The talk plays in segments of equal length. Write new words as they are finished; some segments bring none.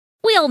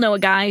all know a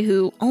guy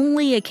who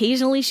only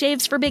occasionally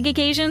shaves for big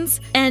occasions,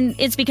 and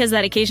it's because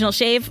that occasional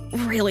shave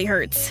really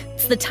hurts.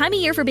 It's the time of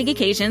year for big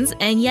occasions,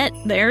 and yet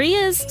there he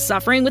is,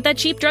 suffering with that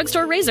cheap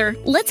drugstore razor.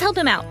 Let's help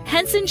him out.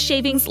 Henson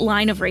Shaving's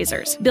line of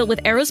razors, built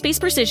with aerospace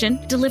precision,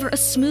 deliver a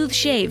smooth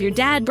shave your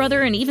dad,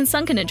 brother, and even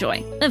son can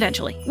enjoy,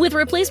 eventually. With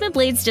replacement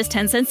blades just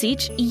 10 cents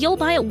each, you'll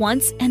buy it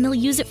once, and they'll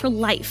use it for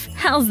life.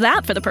 How's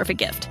that for the perfect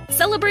gift?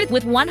 Celebrate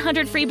with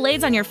 100 free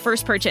blades on your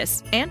first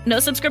purchase, and no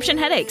subscription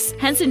headaches.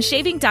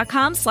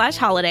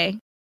 HensonShaving.com/holiday.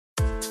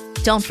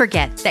 Don't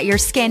forget that your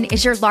skin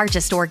is your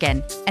largest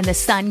organ, and the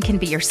sun can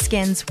be your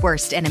skin's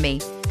worst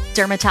enemy.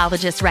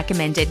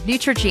 Dermatologist-recommended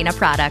Neutrogena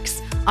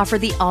products offer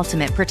the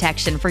ultimate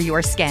protection for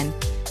your skin.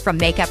 From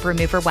makeup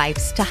remover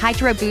wipes to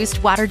Hydro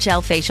Boost Water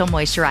Gel Facial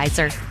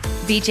Moisturizer,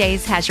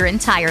 BJ's has your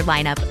entire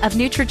lineup of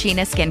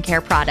Neutrogena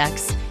skincare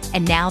products.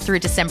 And now through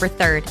December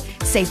 3rd,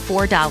 save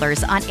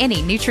 $4 on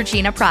any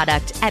Neutrogena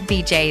product at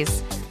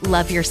BJ's.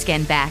 Love your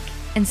skin back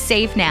and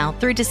save now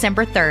through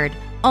December 3rd,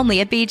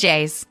 only at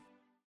BJ's.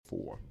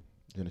 4.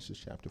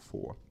 Genesis chapter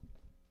 4.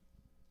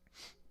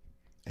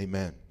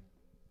 Amen.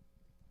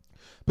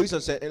 Please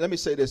understand, and let me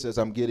say this as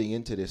I'm getting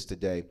into this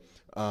today.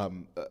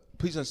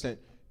 Please understand,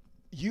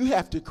 you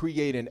have to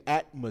create an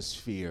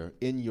atmosphere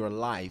in your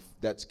life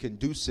that's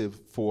conducive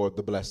for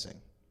the blessing.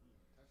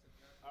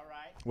 All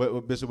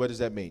right. Bishop, what does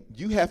that mean?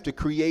 You have to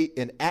create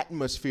an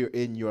atmosphere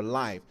in your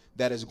life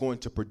that is going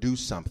to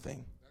produce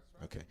something.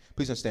 Okay.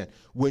 Please understand,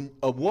 when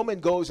a woman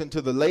goes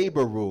into the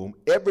labor room,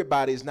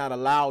 everybody is not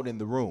allowed in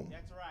the room.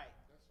 That's right.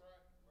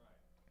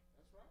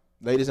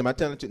 Ladies, am I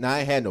telling you? Now, I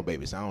ain't had no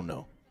babies. I don't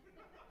know.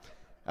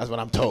 That's what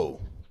I'm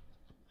told.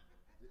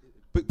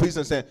 Please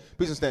understand.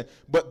 Please understand.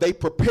 But they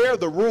prepare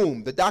the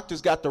room. The doctor's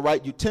got the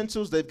right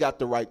utensils. They've got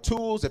the right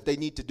tools. If they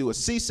need to do a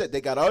C-set, they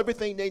got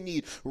everything they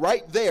need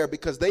right there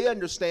because they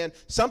understand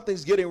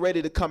something's getting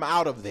ready to come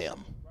out of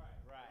them.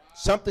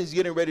 Something's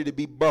getting ready to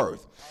be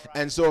birthed.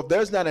 And so if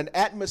there's not an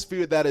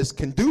atmosphere that is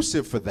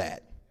conducive for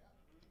that,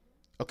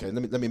 okay,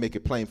 let me make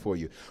it plain for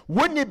you.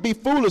 Wouldn't it be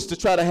foolish to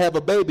try to have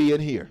a baby in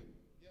here?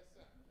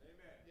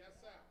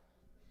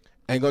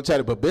 I ain't gonna try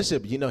to, but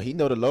Bishop, he know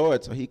the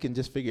Lord, so he can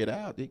just figure it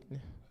out.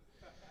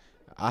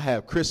 I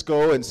have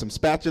Crisco and some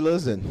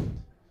spatulas,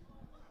 and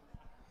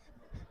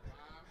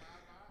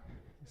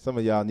some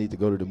of y'all need to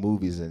go to the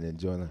movies and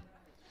enjoy them.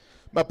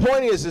 My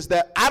point is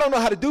that I don't know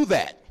how to do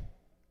that.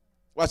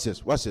 Watch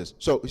this.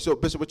 So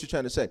Bishop, what you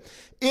trying to say?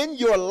 In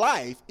your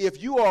life,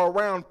 if you are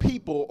around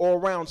people or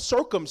around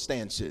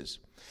circumstances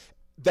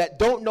that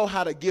don't know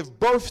how to give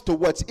birth to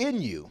what's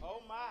in you,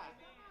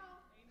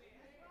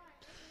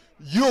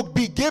 you'll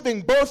be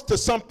giving birth to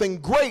something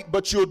great,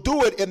 but you'll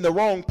do it in the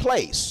wrong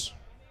place.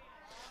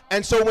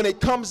 And so when it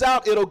comes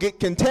out, it'll get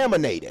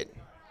contaminated.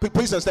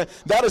 Please understand,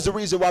 that is the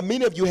reason why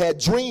many of you had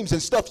dreams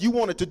and stuff you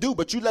wanted to do,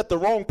 but you let the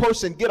wrong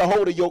person get a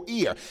hold of your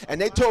ear. And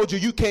they told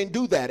you can't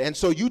do that. And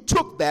so you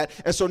took that,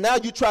 and so now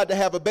you tried to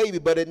have a baby,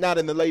 but it's not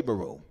in the labor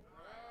room.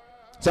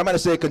 Somebody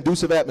say a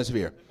conducive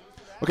atmosphere.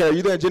 Okay, are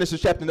you there in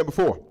Genesis chapter number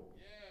 4? All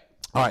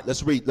right,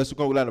 let's read. Let's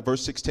go down to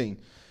verse 16.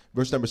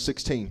 Verse number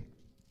 16.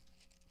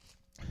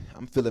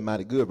 I'm feeling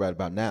mighty good right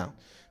about now.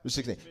 Verse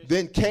 16.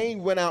 Then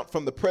Cain went out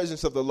from the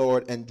presence of the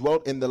Lord and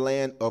dwelt in the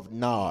land of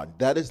Nod.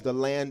 That is the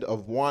land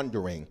of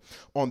wandering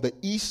on the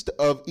east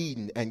of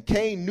Eden. And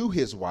Cain knew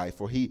his wife,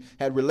 for he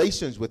had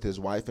relations with his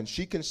wife, and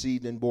she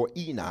conceived and bore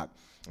Enoch.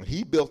 And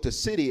he built a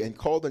city and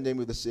called the name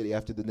of the city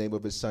after the name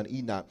of his son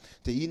Enoch.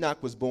 To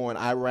Enoch was born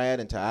Irad,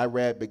 and to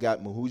Irad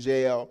begot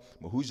Mehujael.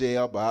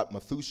 Mehujael begot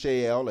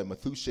Methushael, and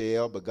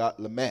Methushael begot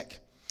Lamech.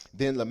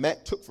 Then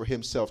Lamech took for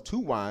himself 2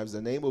 wives.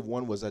 The name of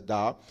one was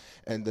Adah,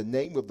 and the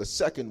name of the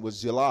second was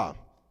Zillah.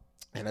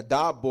 And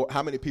Adah bore,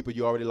 how many people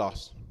you already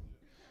lost?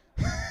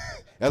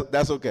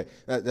 That's okay.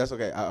 That's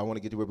okay. I want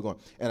to get to where we're going.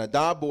 And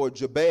Adah bore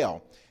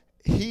Jabal.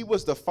 He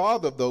was the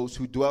father of those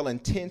who dwell in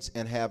tents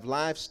and have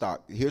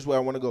livestock. Here's where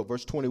I want to go.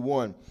 Verse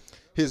 21.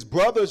 His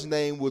brother's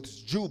name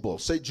was Jubal.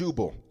 Say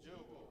Jubal.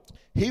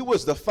 He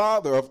was the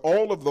father of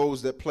all of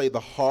those that play the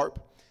harp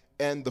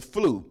and the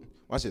flute.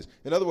 Watch this.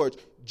 In other words,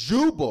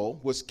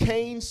 Jubal was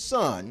Cain's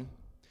son,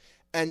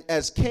 and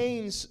as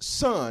Cain's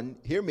son,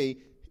 hear me,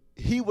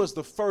 he was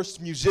the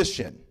first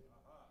musician.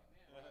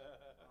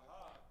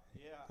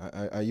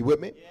 Are you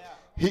with me?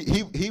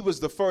 He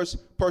was the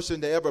first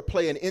person to ever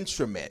play an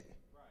instrument.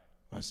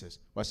 Watch this.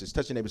 Watch this.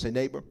 Touch your neighbor. Say,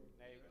 neighbor,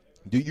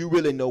 do you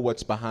really know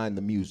what's behind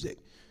the music?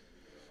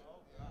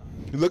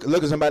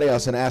 Look at somebody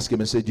else and ask him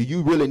and say, do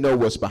you really know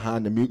what's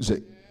behind the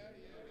music?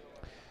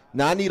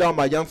 Now, I need all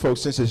my young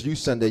folks, since it's Youth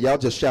Sunday, y'all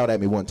just shout at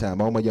me one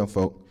time, all my young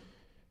folk.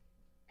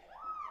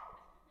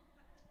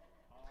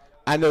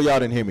 I know y'all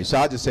didn't hear me, so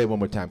I'll just say it one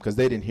more time, because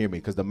they didn't hear me,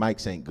 because the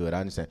mics ain't good.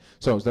 I understand.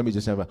 So let me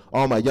just have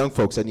all my young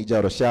folks, I need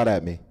y'all to shout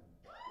at me.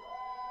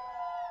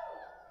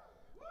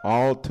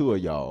 All 2 of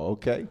y'all,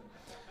 okay?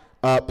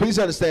 Please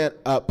understand,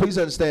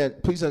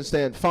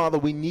 Father,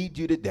 we need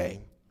you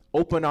today.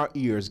 Open our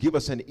ears. Give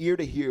us an ear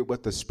to hear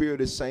what the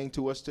Spirit is saying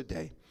to us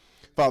today.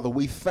 Father,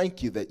 we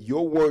thank you that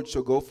your word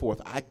shall go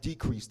forth. I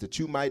decrease that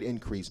you might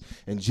increase.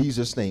 In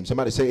Jesus' name.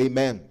 Somebody say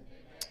amen.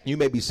 You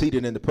may be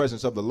seated in the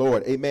presence of the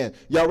Lord. Amen.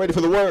 Y'all ready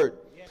for the word?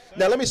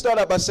 Now, let me start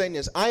out by saying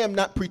this. I am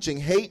not preaching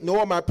hate,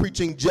 nor am I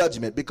preaching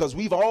judgment, because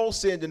we've all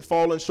sinned and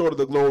fallen short of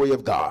the glory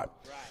of God.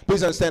 Right.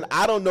 Please understand,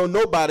 I don't know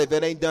nobody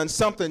that ain't done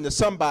something to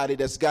somebody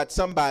that's got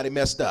somebody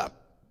messed up.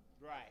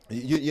 Right.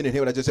 You didn't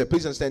hear what I just said.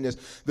 Please understand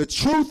this. The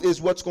truth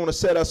is what's going to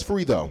set us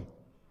free, though.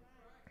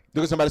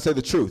 Look at somebody say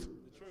the truth.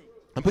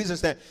 And please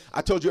understand,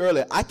 I told you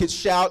earlier, I could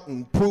shout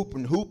and poop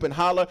and hoop and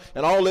holler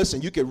and all this,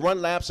 and you could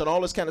run laps and all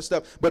this kind of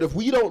stuff. But if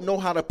we don't know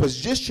how to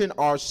position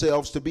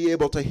ourselves to be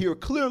able to hear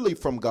clearly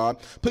from God,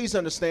 please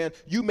understand,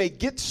 you may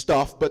get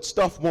stuff, but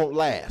stuff won't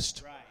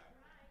last.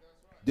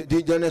 Right. Do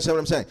you understand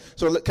what I'm saying?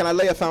 So can I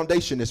lay a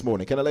foundation this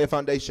morning? Can I lay a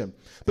foundation?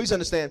 Please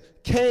understand,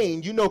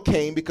 Cain, you know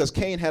Cain because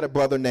Cain had a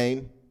brother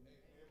named,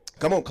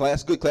 come on,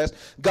 class, good class.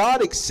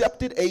 God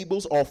accepted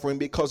Abel's offering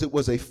because it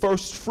was a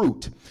first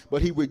fruit, but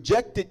he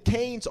rejected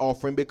Cain's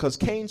offering because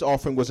Cain's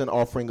offering was an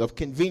offering of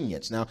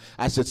convenience. Now,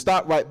 I should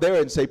stop right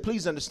there and say,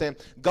 please understand,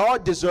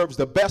 God deserves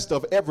the best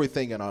of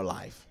everything in our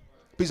life.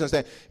 Please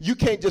understand, you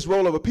can't just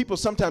roll over. People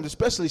sometimes,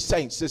 especially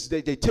saints,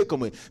 they tickle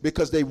me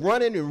because they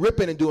running and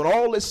ripping and doing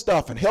all this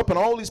stuff and helping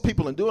all these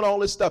people and doing all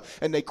this stuff,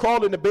 and they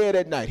crawl into bed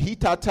at night,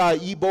 he-ta-ta,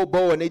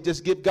 e-bo-bo, and they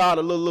just give God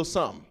a little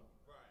something.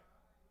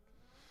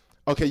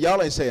 Okay,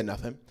 y'all ain't saying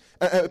nothing.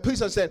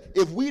 Please understand,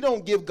 if we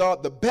don't give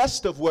God the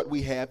best of what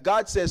we have,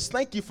 God says,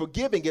 thank you for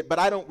giving it, but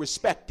I don't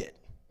respect it.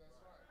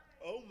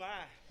 Oh, my.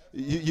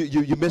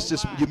 You missed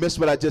this. You missed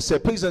what I just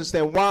said. Please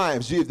understand,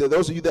 wives,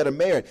 those of you that are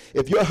married,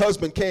 if your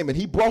husband came and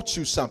he brought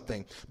you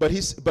something, but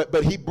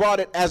he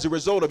brought it as a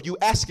result of you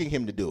asking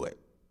him to do it.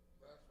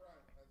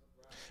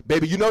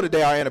 Baby, you know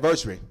today our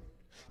anniversary.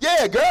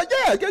 Yeah, girl,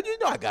 you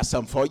know I got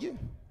something for you.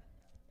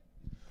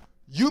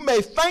 You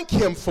may thank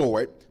him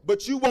for it,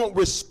 but you won't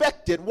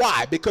respect it.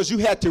 Why? Because you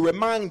had to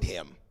remind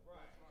him.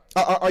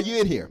 Are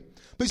you in here?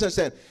 Please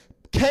understand.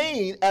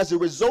 Cain, as a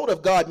result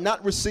of God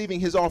not receiving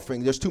his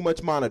offering, there's too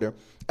much monitor.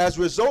 As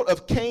a result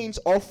of Cain's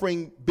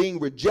offering being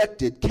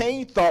rejected,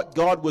 Cain thought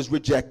God was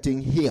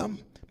rejecting him.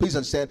 Please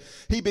understand.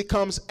 He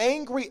becomes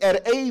angry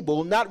at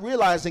Abel, not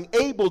realizing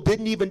Abel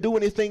didn't even do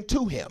anything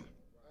to him.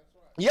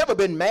 You ever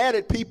been mad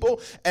at people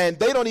and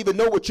they don't even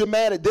know what you're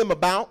mad at them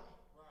about?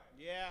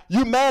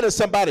 You mad at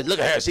somebody, look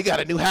at her, she got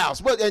a new house.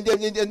 And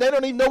they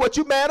don't even know what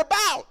you mad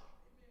about.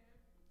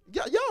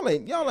 Y'all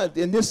ain't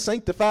in this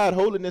sanctified,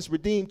 holiness,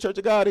 redeemed Church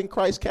of God in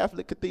Christ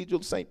Catholic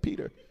Cathedral, St.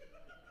 Peter.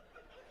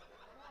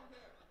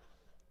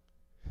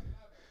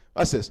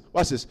 Watch this.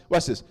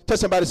 Tell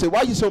somebody, say, why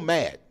are you so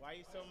mad? Why are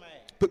you so mad?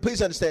 But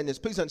please understand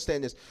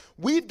this.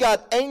 We've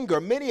got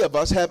anger. Many of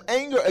us have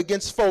anger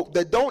against folk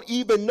that don't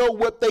even know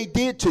what they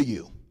did to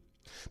you.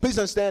 Please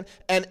understand,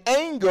 and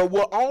anger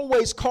will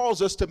always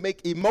cause us to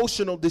make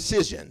emotional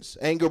decisions.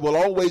 Anger will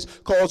always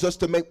cause us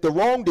to make the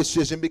wrong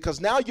decision because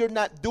now you're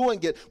not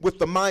doing it with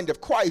the mind of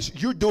Christ.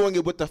 You're doing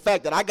it with the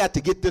fact that I got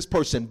to get this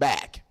person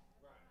back.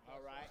 All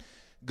right.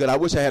 Good, I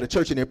wish I had a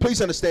church in here. Please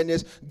understand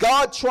this.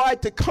 God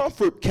tried to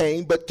comfort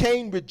Cain, but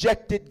Cain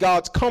rejected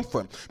God's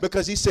comfort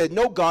because he said,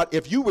 no, God,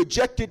 if you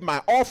rejected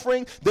my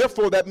offering,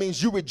 therefore that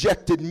means you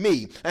rejected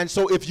me. And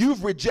so if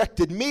you've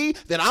rejected me,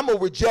 then I'm going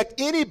to reject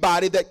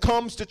anybody that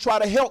comes to try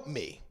to help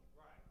me.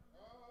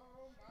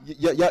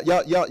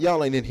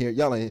 Y'all ain't in here.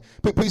 Y'all ain't.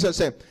 Please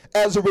understand.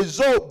 As a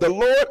result, the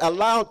Lord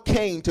allowed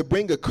Cain to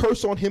bring a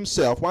curse on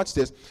himself. Watch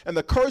this. And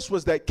the curse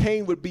was that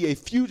Cain would be a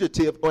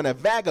fugitive and a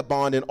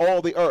vagabond in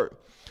all the earth.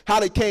 How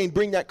did Cain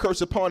bring that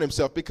curse upon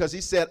himself? Because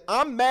he said,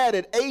 I'm mad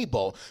at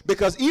Abel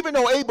because even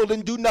though Abel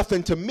didn't do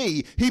nothing to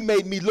me, he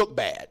made me look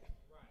bad.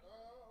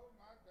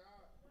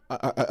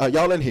 Are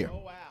y'all in here? Oh,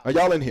 wow. Are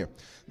y'all in here?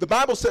 The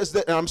Bible says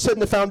that, and I'm setting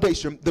the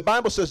foundation, the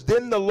Bible says,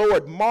 then the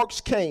Lord marks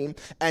Cain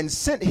and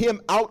sent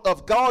him out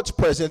of God's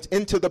presence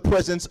into the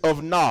presence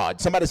of Nod.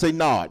 Somebody say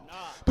Nod.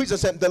 Please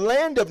understand, the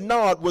land of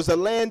Nod was a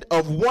land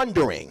of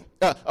wandering.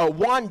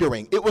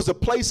 It was a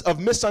place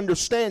of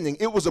misunderstanding.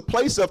 It was a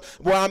place of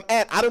where I'm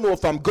at. I don't know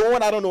if I'm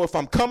going. I don't know if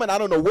I'm coming. I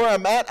don't know where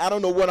I'm at. I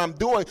don't know what I'm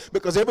doing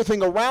because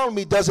everything around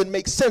me doesn't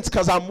make sense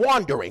because I'm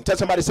wandering. Tell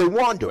somebody, say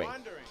wandering.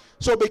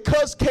 So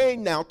because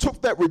Cain now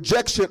took that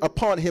rejection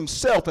upon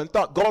himself and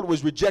thought God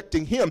was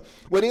rejecting him,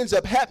 what ends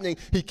up happening,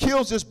 he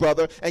kills his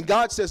brother, and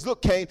God says,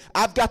 look, Cain,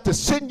 I've got to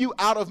send you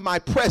out of my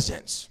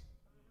presence.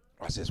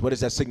 I says, what does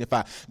that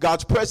signify?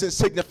 God's presence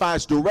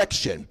signifies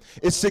direction.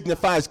 It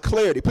signifies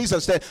clarity. Please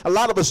understand, a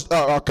lot of us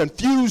are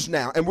confused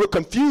now, and we're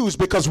confused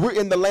because we're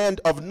in the land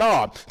of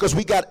Nod, because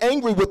we got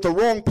angry with the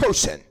wrong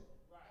person.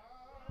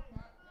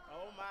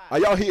 Are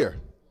y'all here?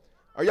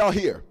 Are y'all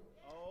here?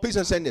 Please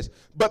understand this.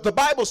 But the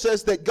Bible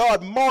says that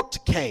God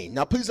marked Cain.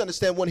 Now, please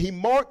understand, when he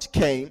marked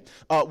Cain,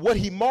 what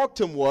he marked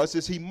him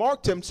is he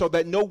marked him so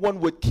that no one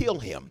would kill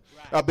him.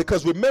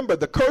 Because remember,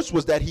 the curse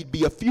was that he'd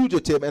be a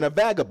fugitive and a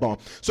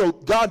vagabond. So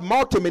God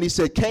marked him and he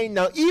said, Cain,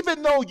 now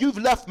even though you've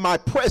left my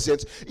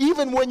presence,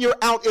 even when you're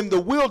out in the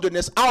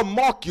wilderness, I'll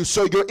mark you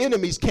so your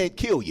enemies can't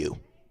kill you.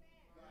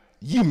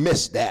 You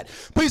missed that.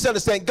 Please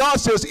understand, God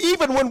says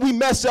even when we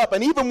mess up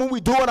and even when we're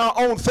doing our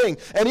own thing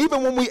and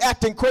even when we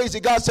acting crazy,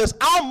 God says,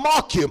 I'll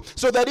mark you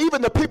so that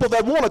even the people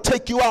that want to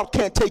take you out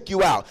can't take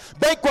you out.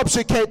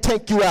 Bankruptcy can't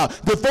take you out.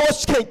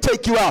 Divorce can't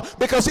take you out.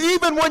 Because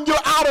even when you're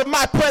out of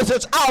my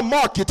presence, I'll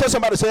mark you. Tell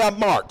somebody, say, I'm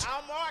marked.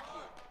 I'll mark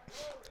you.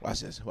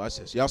 Watch this. Watch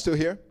this. Y'all still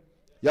here?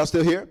 Y'all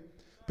still here?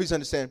 Please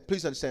understand.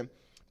 Please understand.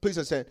 Please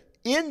understand.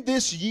 In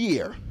this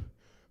year,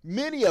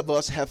 many of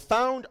us have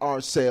found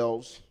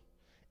ourselves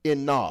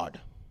in Nod.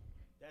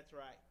 That's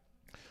right.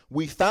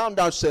 We found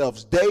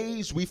ourselves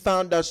dazed. We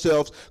found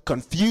ourselves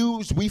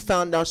confused. We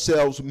found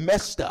ourselves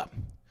messed up.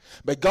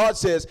 But God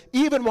says,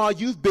 even while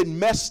you've been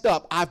messed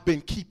up, I've been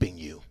keeping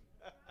you.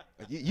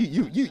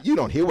 You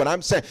don't hear what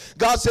I'm saying.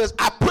 God says,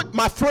 I put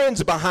my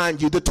friends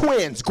behind you, the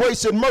twins,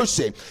 Grace and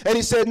Mercy. And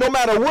he said, no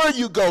matter where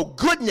you go,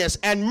 goodness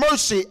and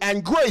mercy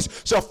and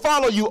grace shall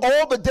follow you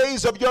all the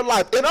days of your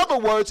life. In other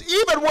words,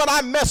 even when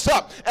I mess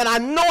up and I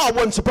know I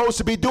wasn't supposed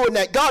to be doing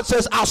that, God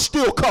says, I'll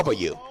still cover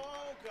you.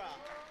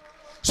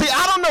 See,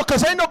 I don't know,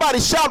 because ain't nobody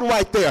shouting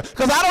right there.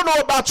 Because I don't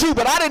know about you,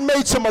 but I done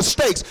made some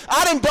mistakes.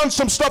 I done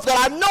some stuff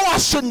that I know I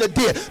shouldn't have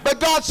did. But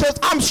God says,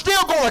 I'm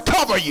still going to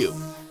cover you.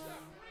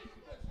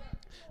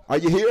 Are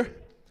you here?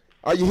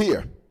 Are you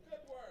here?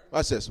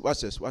 Watch this,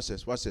 watch this, watch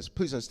this, watch this.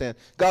 Please understand.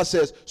 God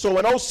says, so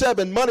in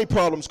 07, money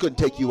problems couldn't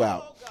take you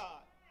out.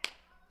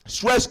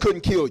 Stress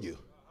couldn't kill you.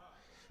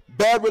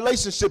 Bad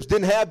relationships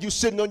didn't have you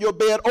sitting on your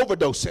bed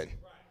overdosing.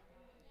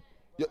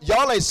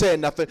 Y'all ain't saying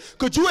nothing.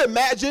 Could you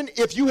imagine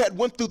if you had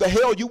went through the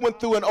hell you went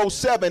through in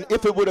 07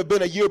 if it would have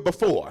been a year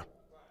before?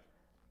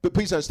 But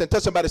please understand.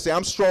 Tell somebody, say,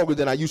 I'm stronger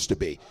than I used to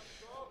be.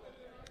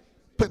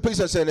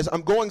 Please understand this.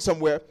 I'm going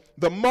somewhere.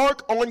 The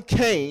mark on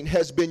Cain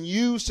has been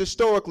used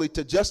historically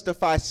to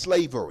justify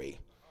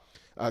slavery.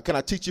 Can I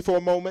teach you for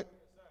a moment?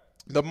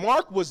 The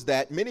mark was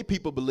that many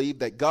people believe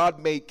that God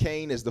made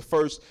Cain as the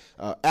first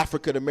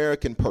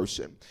African-American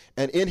person.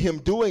 And in him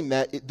doing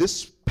that,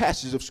 this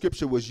passage of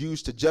scripture was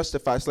used to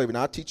justify slavery.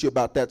 Now, I'll teach you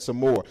about that some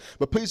more.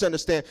 But please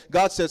understand,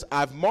 God says,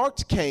 I've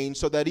marked Cain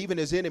so that even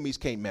his enemies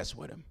can't mess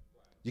with him.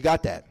 You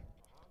got that?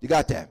 You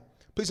got that?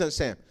 Please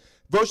understand.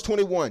 Verse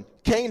 21,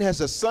 Cain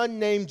has a son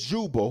named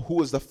Jubal,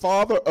 who is the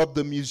father of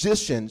the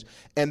musicians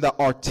and the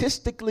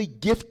artistically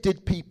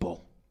gifted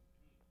people.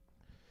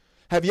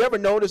 Have you ever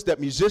noticed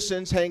that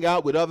musicians hang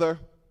out with other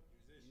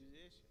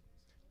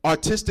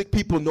artistic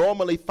people?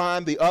 Normally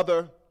find the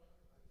other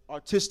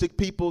artistic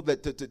people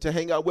that to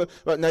hang out with.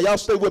 Now, y'all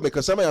stay with me,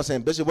 because some of y'all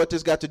saying, Bishop, what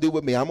this got to do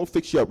with me? I'm going to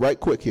fix you up right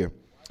quick here.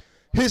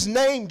 His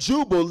name,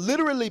 Jubal,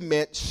 literally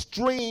meant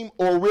stream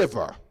or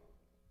river.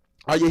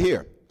 Are you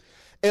here?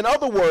 In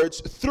other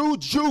words, through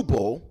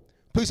Jubal,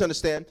 please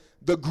understand,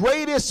 the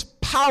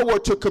greatest power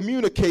to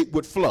communicate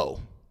would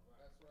flow.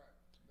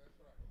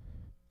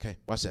 Okay,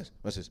 watch this.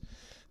 Watch this.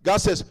 God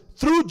says,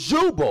 through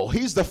Jubal,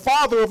 he's the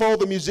father of all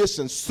the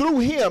musicians.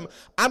 Through him,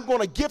 I'm going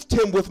to gift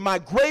him with my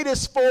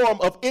greatest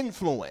form of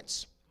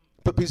influence.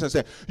 But please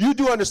understand, you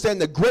do understand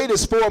the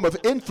greatest form of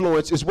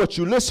influence is what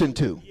you listen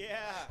to. Yeah.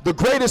 The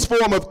greatest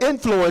form of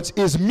influence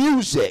is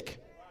music.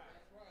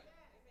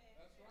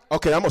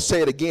 Okay, I'm going to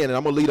say it again, and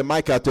I'm going to leave the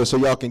mic out there so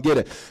y'all can get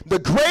it. The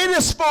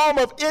greatest form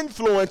of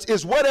influence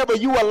is whatever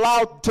you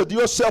allow to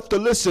yourself to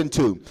listen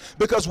to.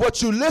 Because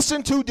what you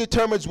listen to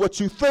determines what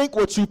you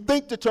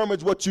think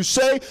determines what you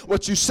say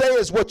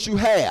is what you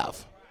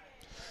have.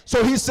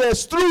 So he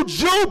says, through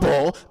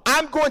Jubal,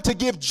 I'm going to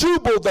give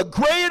Jubal the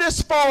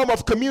greatest form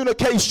of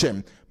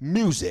communication,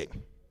 music.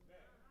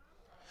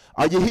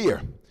 Are you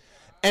here?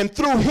 And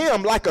through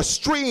him, like a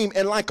stream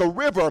and like a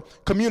river,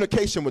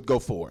 communication would go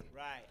forward.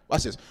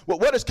 Watch this. Well,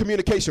 what is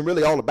communication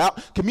really all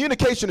about?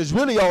 Communication is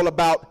really all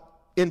about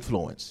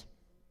influence.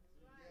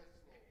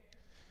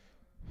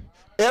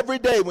 Every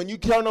day when you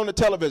turn on the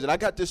television, I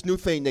got this new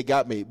thing they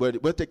got me.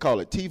 What they call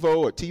it? TiVo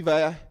or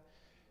TiVi?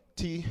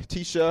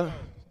 Tisha?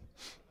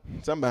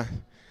 Somebody.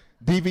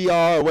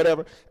 DVR or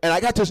whatever. And I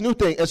got this new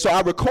thing. And so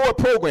I record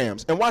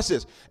programs. And watch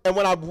this. And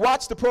when I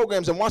watch the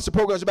programs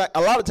back,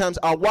 a lot of times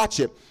I'll watch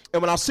it.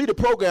 And when I see the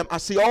program, I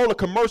see all the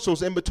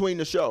commercials in between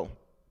the show.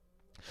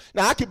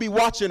 Now, I could be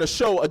watching a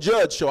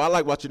judge show. I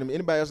like watching them.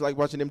 Anybody else like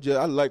watching them?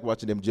 I like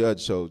watching them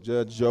judge shows.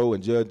 Judge Joe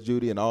and Judge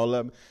Judy and all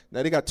of them.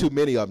 Now, they got too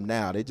many of them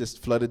now. They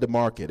just flooded the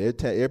market.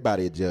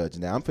 Everybody a judge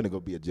now. I'm finna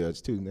go be a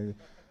judge too.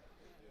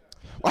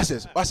 Watch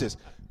this. Watch this.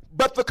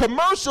 But the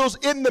commercials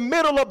in the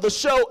middle of the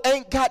show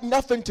ain't got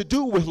nothing to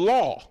do with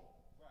law.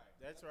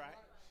 That's right.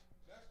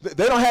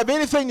 They don't have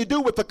anything to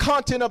do with the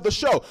content of the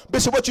show.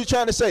 Bishop, what you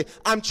trying to say?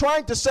 I'm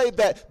trying to say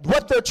that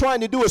what they're trying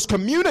to do is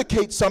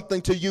communicate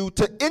something to you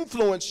to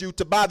influence you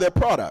to buy their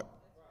product.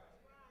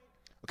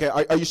 Okay,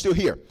 are you still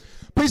here?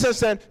 Please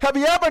understand, have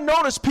you ever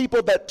noticed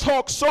people that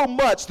talk so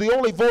much, the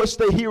only voice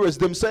they hear is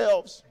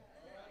themselves?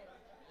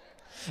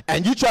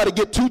 And you try to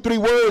get 2-3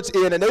 words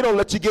in, and they don't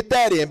let you get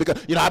that in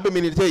because, I've been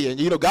meaning to tell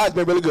you, God's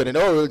been really good. And,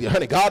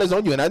 honey, God is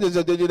on you.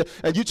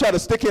 And you try to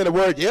stick in a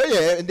word,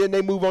 and then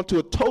they move on to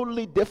a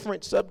totally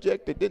different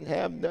subject that didn't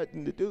have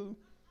nothing to do.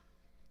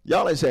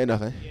 Y'all ain't saying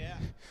nothing. Yeah.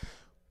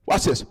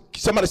 Watch this.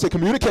 Somebody say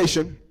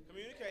communication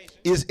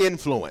is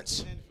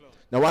influence.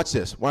 Now watch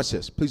this. Watch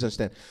this. Please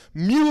understand.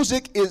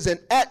 Music is an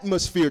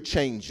atmosphere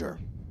changer.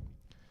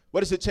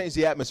 What does it change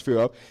the atmosphere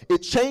of? It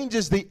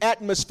changes the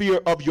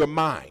atmosphere of your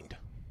mind.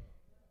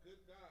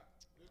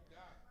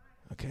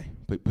 Okay.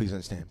 Please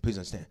understand. Please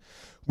understand.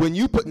 When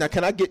you put, now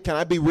can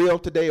I be real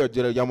today, or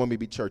do y'all want me to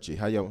be churchy?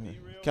 How y'all?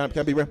 Can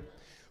I be real?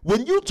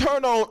 When you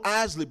turn on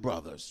Isley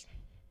Brothers.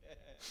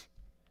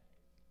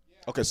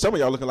 Okay, some of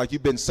y'all looking like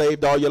you've been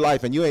saved all your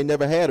life and you ain't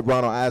never had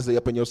Ronald Isley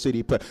up in your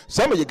CD player.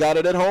 Some of you got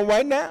it at home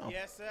right now.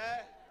 Yes,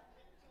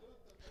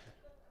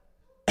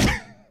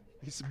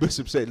 sir.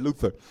 Bishop said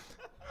Luther.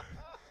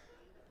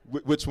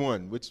 Which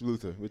one? Which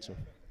Luther? Which one?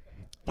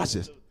 Watch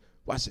this.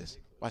 Watch this.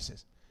 Watch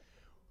this.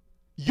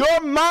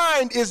 Your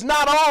mind is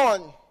not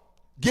on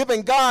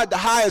giving God the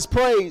highest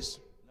praise.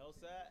 No,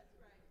 sir.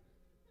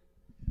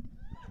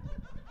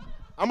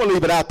 I'm going to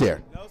leave it out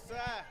there. No, sir.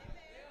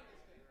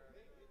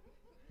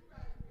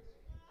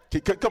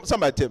 Come,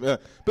 somebody tell me.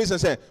 Please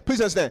understand. Please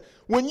understand.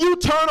 When you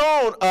turn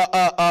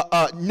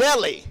on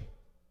Nelly,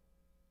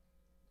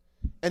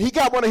 and he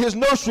got one of his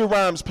nursery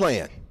rhymes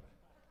playing,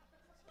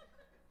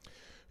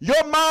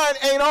 your mind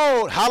ain't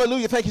on,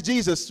 hallelujah, thank you,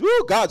 Jesus. Woo,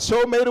 God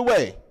so made a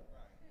way.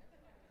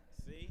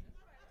 See?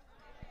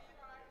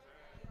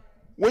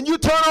 When you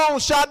turn on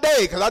Sade,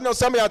 because I know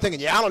some of y'all thinking,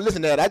 yeah, I don't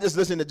listen to that. I just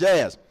listen to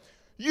jazz.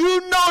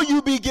 You know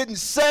you be getting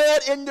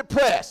sad and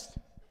depressed.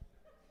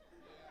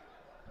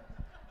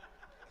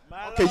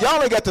 Okay,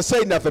 y'all ain't got to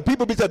say nothing.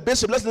 People be saying,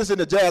 Bishop, let's listen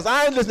to jazz.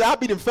 I ain't listening. I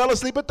be them fell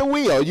asleep at the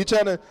wheel. You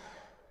trying to,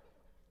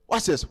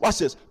 watch this, watch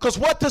this. Because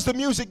what does the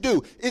music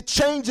do? It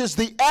changes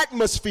the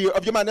atmosphere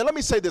of your mind. Now let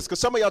me say this, because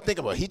some of y'all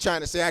think, well, he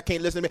trying to say I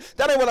can't listen to me.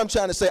 That ain't what I'm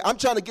trying to say. I'm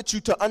trying to get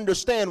you to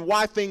understand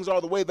why things are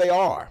the way they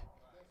are.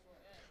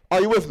 Are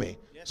you with me?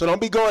 Yes. So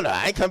don't be going,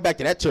 I ain't coming back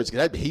to that church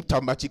because he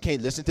talking about you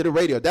can't listen to the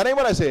radio. That ain't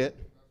what I said.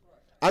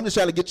 I'm just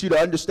trying to get you to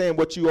understand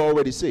what you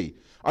already see.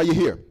 Are you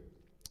here?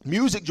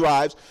 Music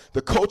drives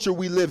the culture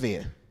we live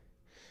in.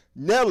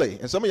 Nelly,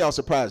 and some of y'all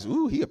surprised,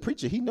 ooh, he a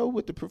preacher. He know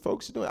what the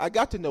folks are doing. I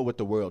got to know what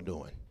the world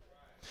doing.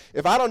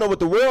 If I don't know what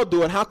the world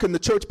doing, how can the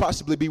church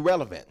possibly be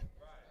relevant?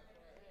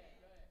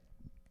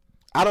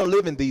 I don't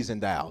live in these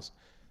and thous.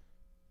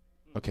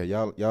 Okay,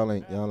 y'all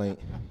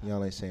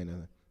ain't saying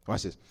nothing.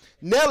 Watch this.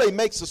 Nelly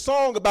makes a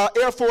song about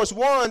Air Force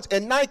Ones,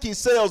 and Nike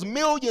sells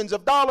millions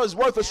of dollars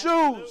worth of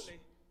shoes.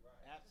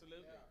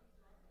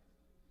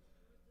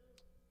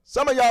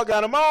 Some of y'all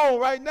got them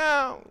on right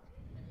now.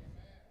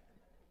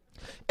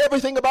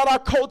 Everything about our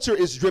culture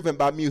is driven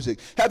by music.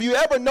 Have you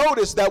ever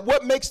noticed that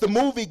what makes the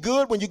movie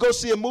good when you go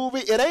see a movie,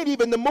 it ain't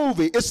even the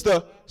movie, it's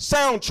the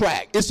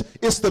soundtrack.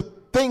 It's the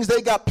things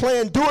they got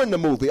playing during the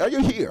movie. Are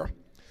you here?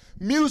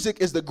 Music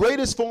is the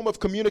greatest form of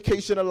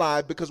communication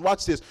alive because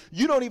watch this,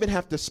 you don't even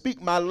have to speak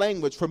my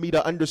language for me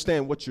to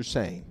understand what you're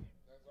saying.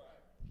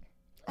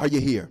 Are you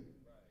here?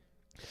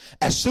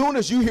 As soon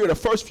as you hear the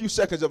first few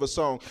seconds of a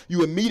song,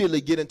 you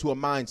immediately get into a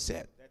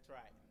mindset. That's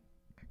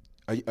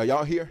right. Are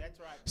y'all here? That's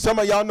right. Some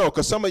of y'all know,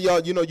 because some of y'all,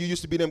 you know, you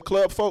used to be them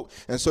club folk,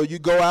 and so you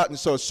go out, and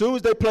so as soon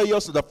as they play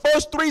your song, the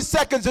first 3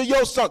 seconds of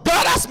your song,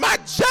 God, that's my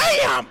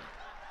jam.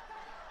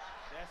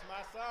 That's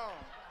my song.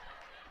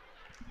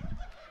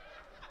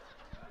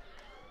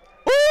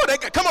 Ooh,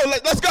 come on,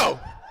 let's go.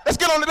 Let's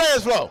get on the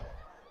dance floor.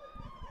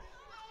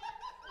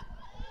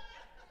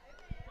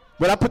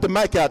 When I put the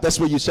mic out, that's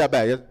where you shout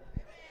back.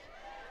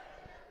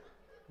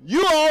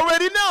 You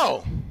already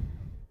know.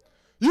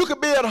 You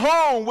could be at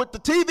home with the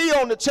TV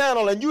on the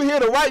channel and you hear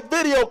the right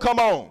video come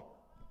on.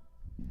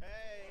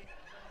 Hey.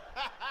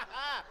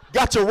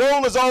 Got your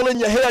rollers all in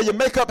your hair, your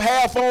makeup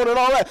half on and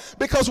all that.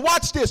 Because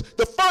watch this,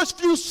 the first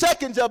few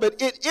seconds of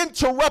it, it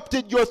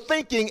interrupted your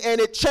thinking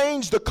and it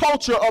changed the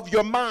culture of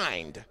your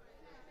mind.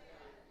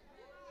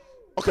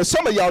 Okay,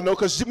 some of y'all know,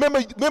 because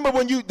remember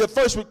when you, the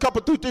first couple,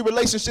 2, 3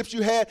 relationships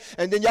you had,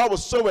 and then y'all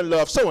was so in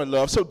love,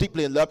 so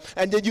deeply in love,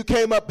 and then you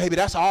came up, baby,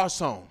 that's our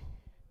song.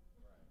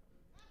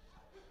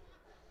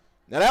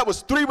 Now that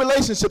was 3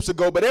 relationships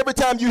ago, but every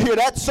time you hear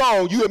that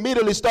song, you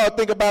immediately start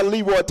thinking about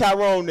Leroy,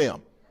 Tyrone,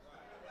 them.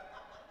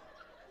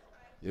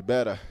 You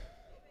better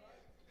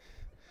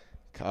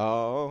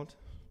call him.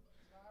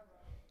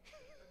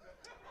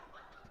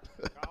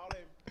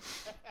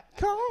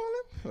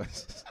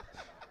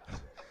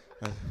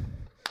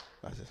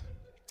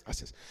 I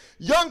says,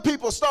 young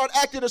people start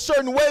acting a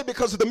certain way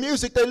because of the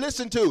music they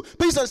listen to.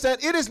 Please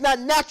understand, it is not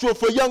natural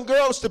for young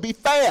girls to be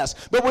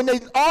fast. But when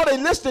all they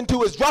listen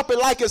to is drop it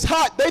like it's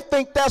hot, they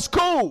think that's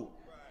cool.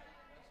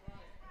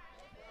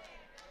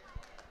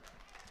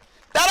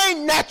 That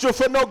ain't natural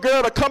for no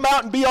girl to come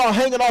out and be all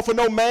hanging off of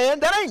no man.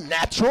 That ain't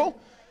natural.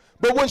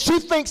 But when she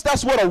thinks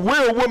that's what a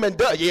real woman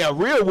does, yeah, a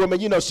real woman,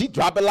 you know, she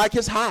drop it like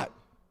it's hot.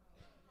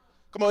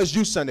 Come on, it's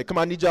you Sunday. Come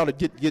on, I need y'all to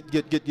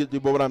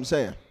get what I'm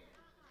saying.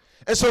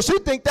 And so she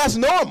think that's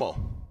normal.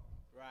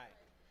 Right.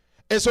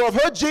 And so if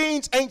her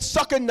jeans ain't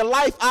sucking the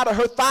life out of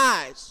her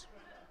thighs,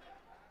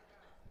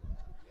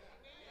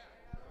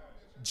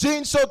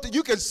 jeans so that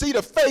you can see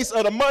the face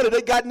of the money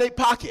they got in their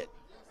pocket.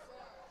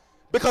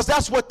 Because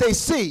that's what they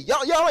see.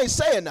 Y'all ain't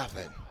saying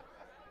nothing.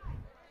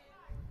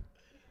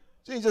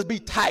 Jeans just be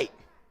tight.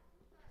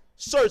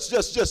 Search,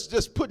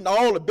 just putting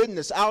all the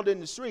business out in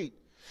the street.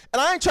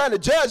 And I ain't trying to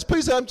judge.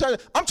 Please, I'm trying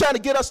to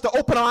get us to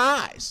open our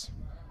eyes.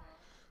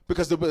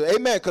 Because,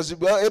 amen, because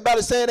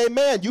everybody's saying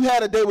amen. You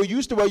had a day where you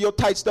used to wear your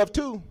tight stuff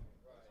too.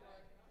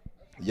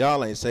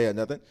 Y'all ain't saying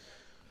nothing.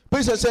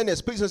 Please understand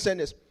this. Please understand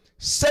this.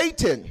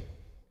 Satan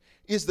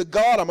is the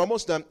God, I'm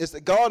almost done, is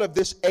the God of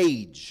this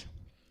age.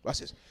 Watch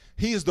this.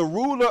 He is the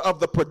ruler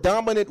of the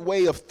predominant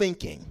way of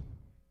thinking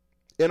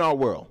in our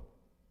world.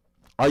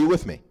 Are you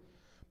with me?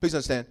 Please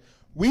understand.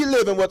 We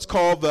live in what's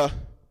called the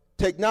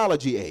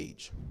technology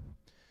age.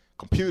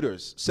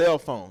 Computers, cell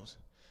phones.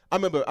 I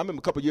remember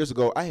a couple years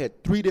ago, I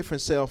had 3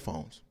 different cell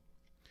phones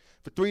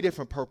for 3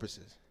 different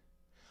purposes.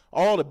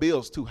 All the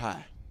bills too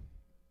high.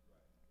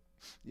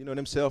 You know,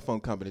 them cell phone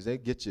companies, they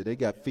get you. They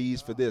got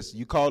fees for this.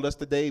 You called us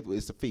today,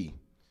 it's a fee.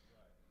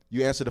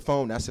 You answer the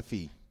phone, that's a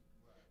fee.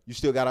 You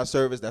still got our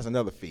service, that's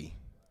another fee.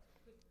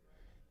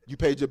 You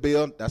paid your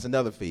bill, that's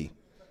another fee.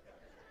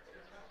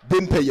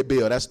 Didn't pay your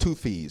bill, that's 2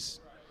 fees.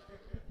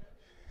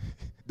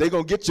 They're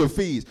going to get your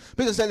fees.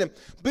 Please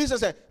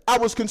understand, I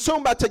was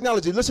consumed by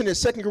technology. Listen to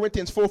 2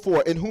 Corinthians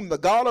 4:4, in whom the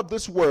God of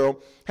this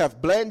world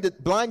hath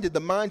blinded the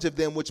minds of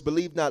them which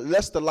believe not,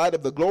 lest the light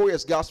of the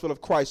glorious gospel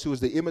of Christ, who is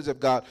the image of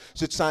God,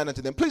 should shine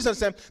unto them. Please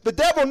understand, the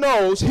devil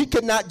knows he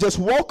cannot just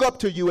walk up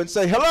to you and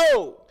say,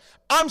 hello,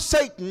 I'm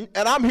Satan,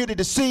 and I'm here to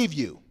deceive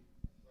you.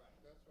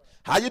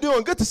 How you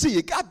doing? Good to see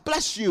you. God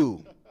bless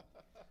you.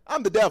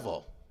 I'm the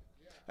devil,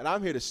 and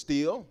I'm here to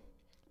steal,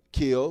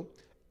 kill,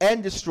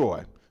 and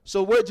destroy.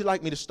 So where'd you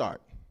like me to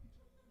start?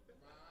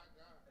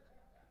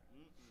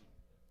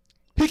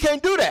 He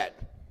can't do that.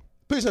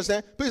 Please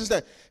understand. Please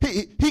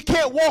understand. He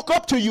can't walk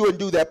up to you and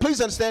do that. Please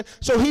understand.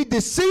 So he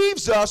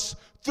deceives us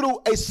through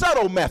a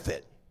subtle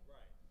method.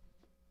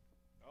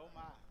 Oh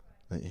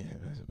my.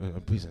 Yeah,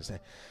 please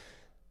understand.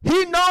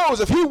 He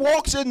knows if he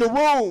walks in the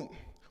room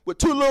with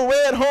 2 little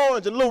red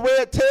horns and a little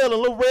red tail and a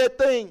little red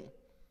thing,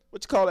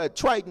 what you call that,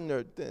 triton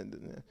or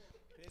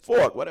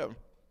fork, whatever.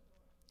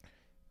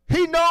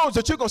 He knows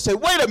that you're going to say,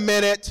 wait a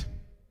minute,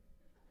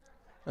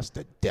 that's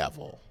the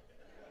devil.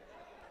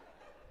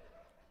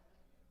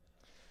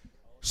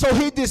 So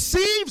he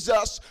deceives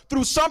us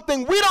through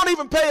something we don't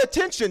even pay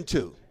attention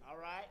to. All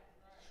right.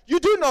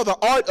 You do know the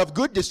art of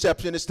good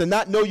deception is to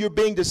not know you're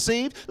being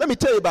deceived. Let me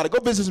tell you about it.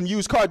 Go visit some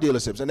used car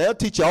dealerships, and they'll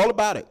teach you all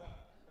about it.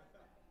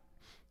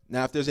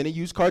 Now, if there's any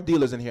used car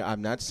dealers in here,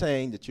 I'm not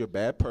saying that you're a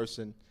bad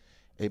person.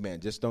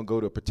 Amen. Just don't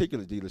go to a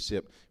particular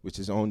dealership, which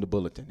is on the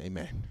bulletin.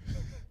 Amen.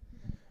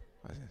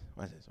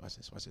 Watch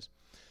this.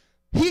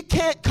 He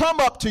can't come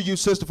up to you,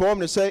 Sister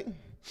Foreman, and say,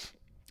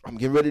 I'm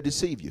getting ready to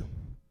deceive you.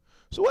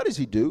 So what does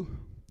he do?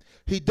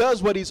 He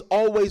does what he's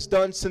always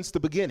done since the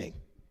beginning.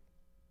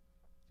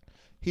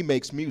 He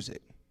makes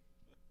music.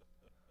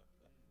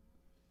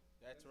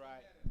 That's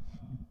right.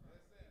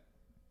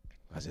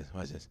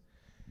 Watch this.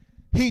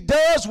 He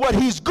does what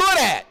he's good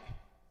at.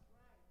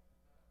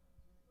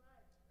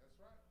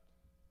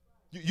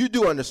 You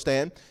do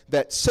understand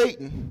that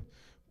Satan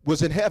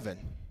was in heaven.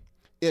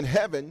 In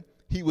heaven,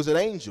 he was an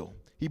angel.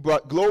 He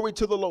brought glory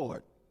to the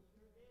Lord.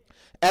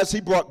 As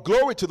he brought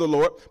glory to the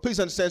Lord, please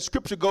understand,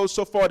 Scripture goes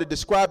so far to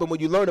describe him. When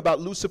you learn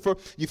about Lucifer,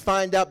 you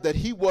find out that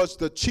he was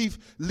the chief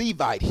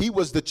Levite. He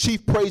was the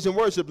chief praise and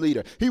worship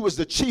leader. He was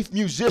the chief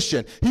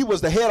musician. He was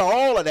the head of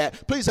all of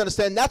that. Please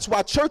understand, that's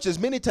why churches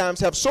many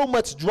times have so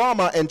much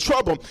drama and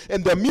trouble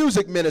in their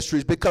music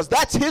ministries, because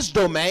that's his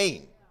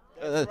domain.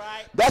 That's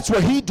right. That's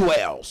where he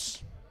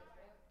dwells.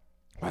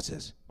 Watch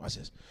this.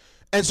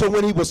 And so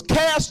when he was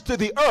cast to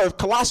the earth,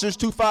 Colossians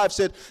 2:5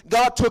 said,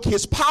 God took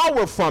his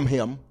power from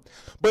him,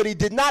 but he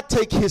did not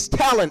take his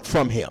talent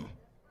from him.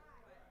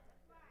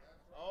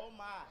 Oh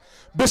my.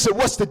 Bishop,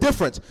 what's the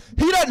difference?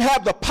 He doesn't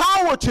have the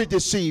power to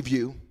deceive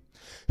you.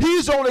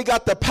 He's only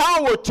got the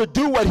power to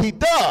do what he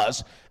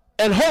does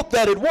and hope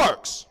that it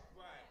works.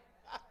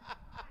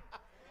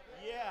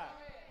 Yeah.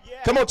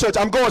 Come on, church.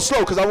 I'm going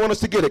slow because I want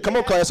us to get it. Come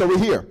on, class, over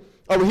here.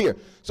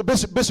 So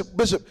Bishop,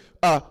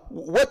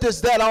 what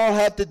does that all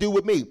have to do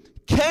with me?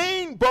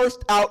 Cain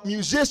birthed out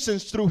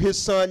musicians through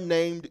his son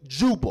named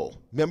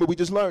Jubal. Remember, we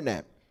just learned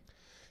that.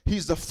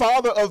 He's the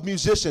father of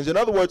musicians. In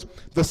other words,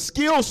 the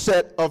skill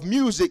set of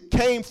music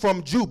came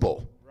from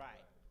Jubal. Right.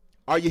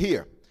 Are you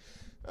here?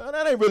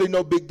 That ain't really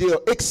no big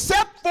deal,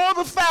 except for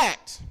the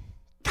fact,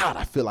 God,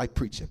 I feel like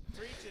preaching.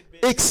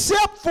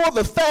 Except for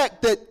the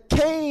fact that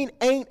Cain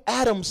ain't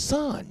Adam's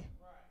son.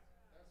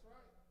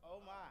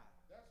 Oh my.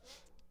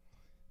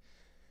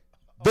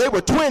 They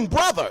were twin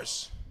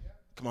brothers.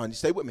 Come on, you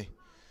stay with me.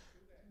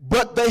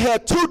 But they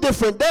had 2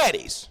 different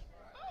daddies.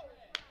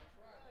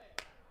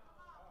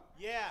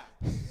 Yeah.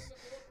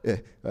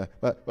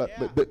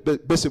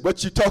 But Bishop,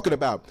 what you talking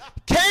about?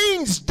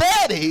 Cain's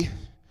daddy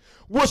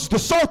was the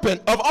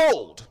serpent of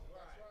old.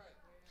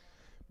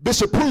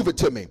 Bishop, prove it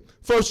to me.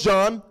 1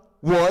 John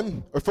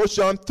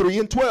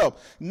 3:12.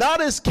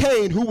 Not as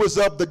Cain, who was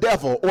of the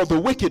devil or the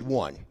wicked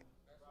one,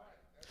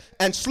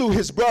 and slew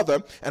his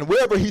brother, and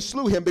wherever he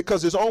slew him,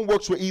 because his own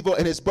works were evil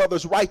and his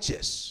brother's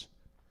righteous.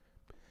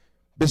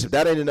 Bishop,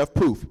 that ain't enough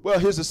proof. Well,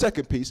 here's the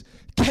second piece.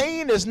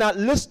 Cain is not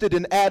listed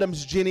in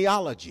Adam's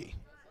genealogy.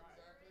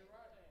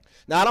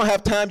 Now, I don't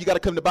have time. You got to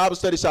come to Bible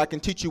study so I can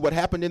teach you what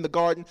happened in the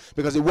garden,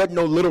 because it wasn't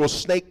no literal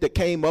snake that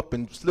came up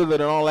and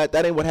slithered and all that.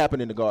 That ain't what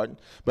happened in the garden.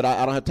 But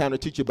I don't have time to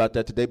teach you about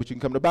that today, but you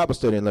can come to Bible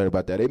study and learn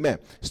about that. Amen.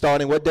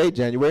 Starting what day?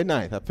 January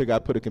 9th. I figure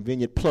I'd put a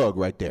convenient plug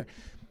right there.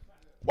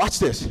 Watch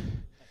this.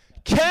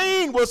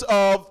 Cain was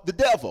of the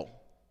devil.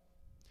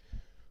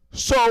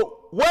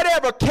 So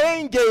whatever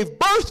Cain gave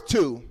birth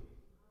to,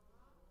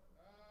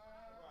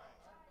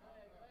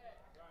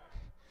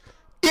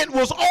 it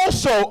was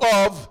also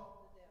of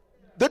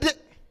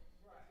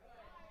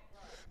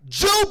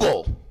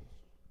Jubal,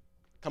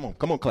 come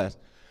on, class,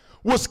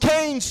 was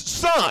Cain's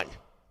son.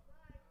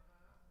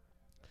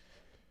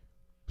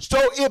 So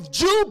if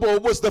Jubal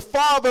was the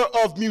father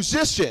of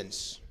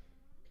musicians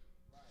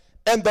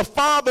and the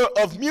father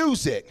of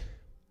music,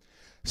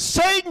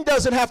 Satan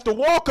doesn't have to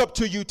walk up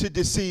to you to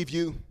deceive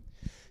you.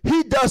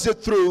 He does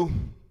it through.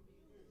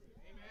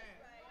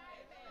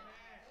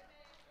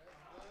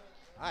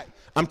 All right,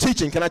 I'm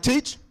teaching. Can I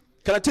teach?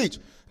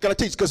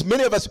 Because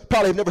many of us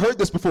probably have never heard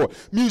this before.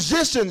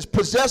 Musicians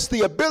possess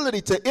the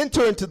ability to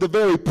enter into the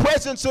very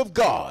presence of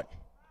God.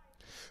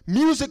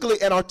 Musically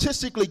and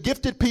artistically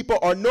gifted people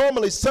are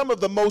normally some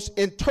of the most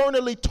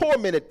internally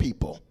tormented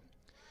people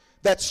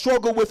that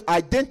struggle with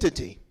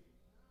identity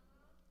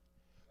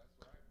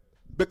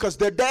because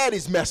their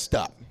daddy's messed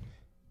up.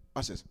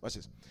 Watch this.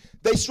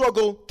 They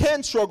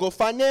can struggle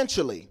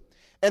financially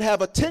and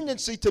have a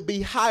tendency to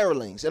be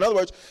hirelings. In other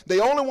words,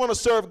 they only want to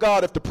serve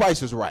God if the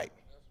price is right.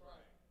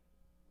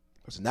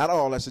 It's not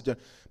all. Please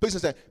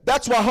understand.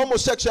 That's why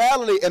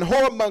homosexuality and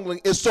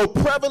whoremongering is so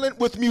prevalent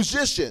with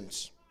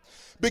musicians,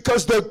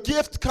 because their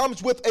gift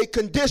comes with a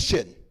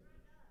condition.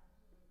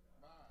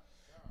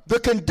 The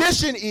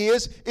condition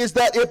is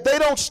that if they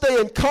don't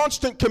stay in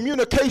constant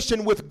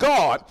communication with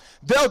God,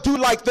 they'll do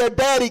like their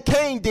daddy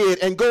Cain did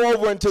and go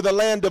over into the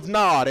land of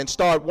Nod and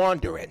start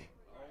wandering.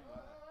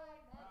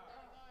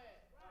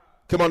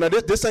 Come on, now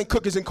this ain't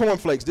cookies and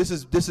cornflakes. This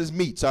is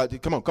meat. So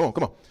come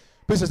on.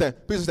 Please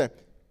understand.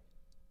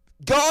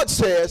 God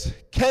says,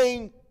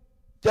 Cain,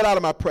 get out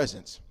of my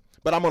presence,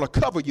 but I'm going to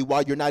cover you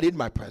while you're not in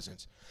my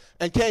presence.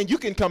 And Cain, you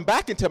can come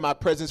back into my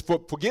presence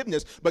for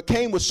forgiveness, but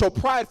Cain was so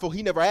prideful,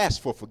 he never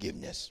asked for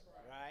forgiveness.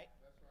 Right.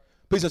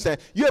 Please understand.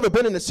 You ever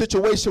been in a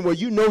situation where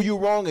you know you're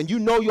wrong and you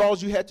know all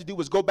you had to do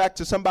was go back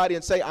to somebody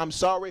and say, I'm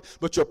sorry,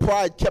 but your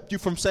pride kept you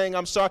from saying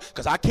I'm sorry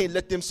because I can't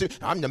let them see.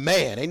 I'm the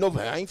man. I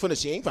ain't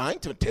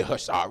finna tell her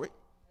sorry.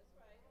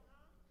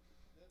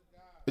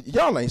 But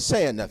y'all ain't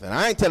saying nothing.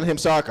 I ain't telling him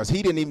sorry because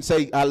he didn't even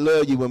say I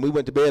love you when we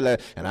went to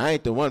bed, and I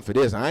ain't the one for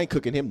this. I ain't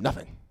cooking him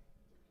nothing.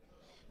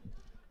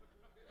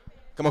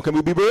 Come on, can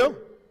we be real?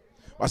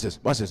 Watch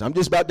this. I'm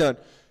just about done.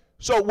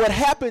 So what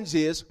happens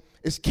is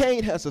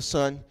Cain has a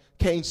son.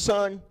 Cain's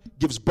son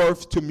gives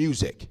birth to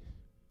music.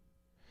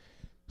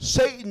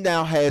 Satan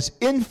now has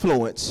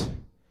influence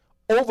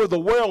over the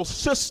world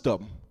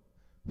system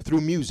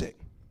through music.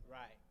 Right.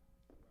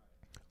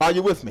 Are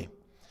you with me?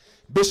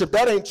 Bishop,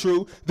 that ain't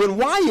true. Then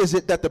why is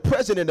it that the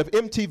president of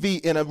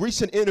MTV in a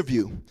recent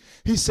interview,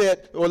 he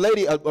said, or a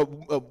lady, a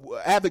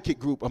advocate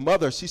group, a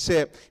mother, she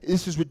said,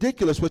 this is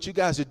ridiculous what you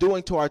guys are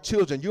doing to our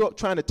children. You're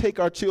trying to take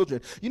our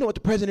children. You know what the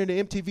president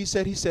of MTV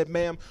said? He said,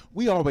 ma'am,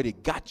 we already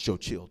got your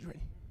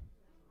children.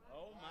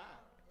 Oh, my.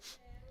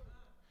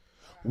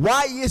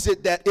 Why is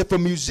it that if a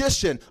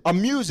musician,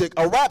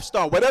 a rap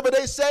star, whatever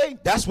they say,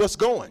 that's what's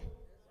going?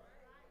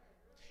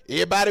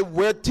 Everybody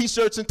wear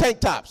T-shirts and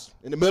tank tops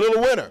in the middle of the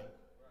winter.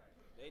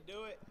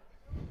 Do it.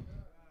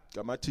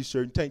 Got my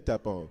T-shirt and tank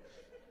top on.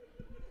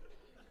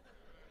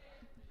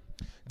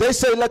 They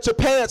say let your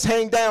pants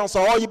hang down so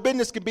all your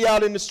business can be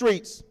out in the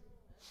streets.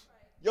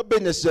 Your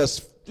business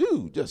just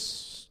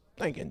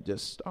thinking,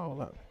 just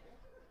all out.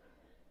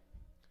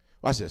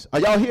 Watch this. Are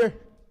y'all here?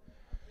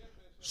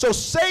 So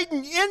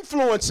Satan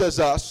influences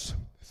us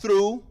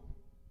through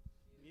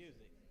Music.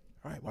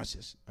 All right, watch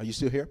this. Are you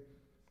still here?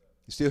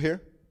 You still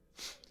here?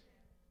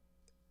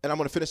 And I'm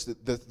going to finish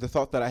the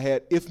thought that I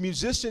had. If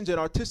musicians and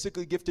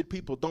artistically gifted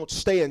people don't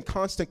stay in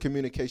constant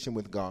communication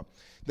with God,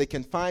 they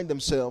can find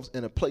themselves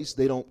in a place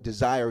they don't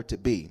desire to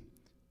be.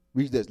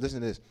 Read this.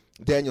 Listen to this.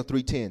 Daniel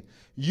 3:10.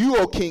 You,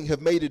 O king,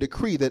 have made a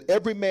decree that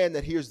every man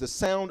that hears the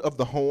sound of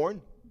the horn,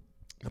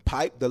 the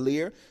pipe, the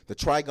lyre, the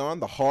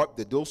trigon, the harp,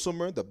 the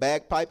dulcimer, the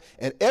bagpipe,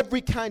 and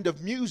every kind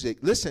of music,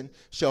 listen,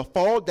 shall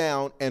fall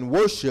down and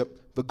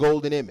worship the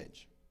golden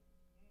image.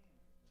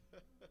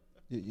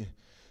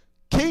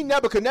 King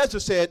Nebuchadnezzar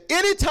said,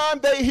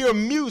 anytime they hear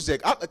music,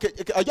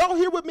 are y'all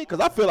here with me? Because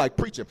I feel like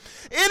preaching.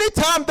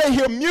 Anytime they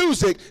hear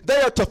music, they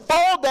are to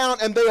fall down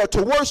and they are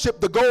to worship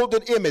the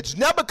golden image.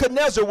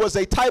 Nebuchadnezzar was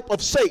a type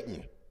of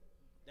Satan.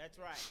 That's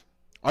right.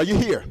 Are you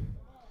here?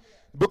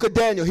 Book of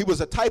Daniel, he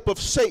was a type of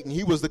Satan.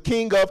 He was the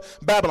king of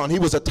Babylon. He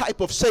was a type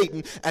of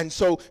Satan. And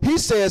so he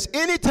says,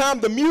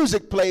 anytime the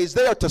music plays,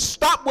 they are to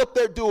stop what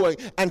they're doing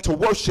and to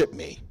worship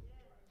me.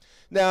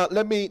 Now,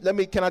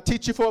 can I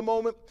teach you for a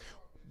moment?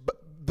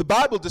 The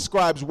Bible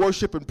describes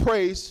worship and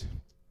praise,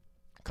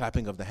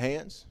 clapping of the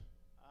hands,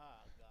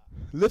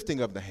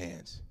 Lifting of the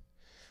hands.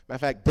 Matter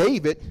of fact,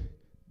 David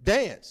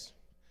danced.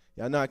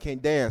 Y'all know I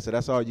can't dance, so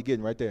that's all you're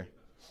getting right there.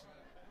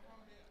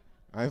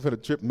 I ain't for the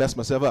trip, mess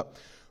myself up.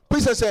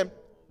 Please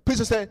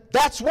understand,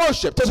 that's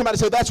worship. Tell somebody,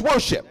 say, that's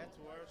worship. That's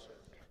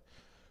worship.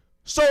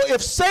 So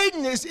if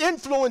Satan is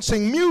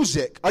influencing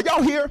music, are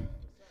y'all here?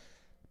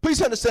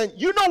 Please understand,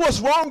 you know what's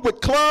wrong with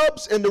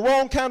clubs and the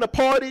wrong kind of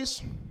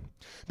parties?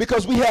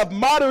 Because we have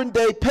modern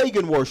day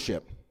pagan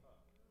worship.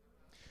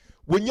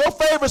 When your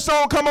favorite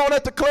song come on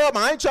at the club,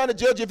 I ain't trying to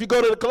judge you if you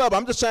go to the club.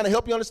 I'm just trying to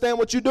help you understand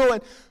what you're doing.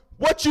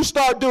 What you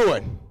start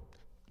doing?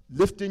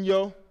 Lifting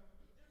your,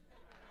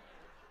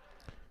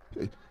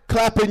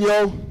 clapping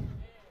your.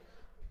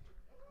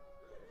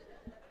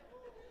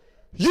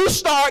 You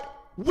start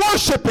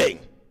worshiping.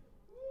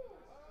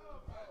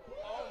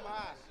 Oh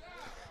my.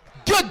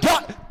 Good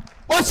God.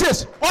 Watch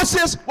this. Watch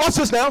this. Watch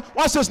this now.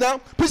 Watch this now.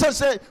 Please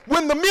understand.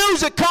 When the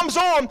music comes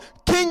on,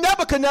 King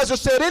Nebuchadnezzar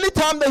said,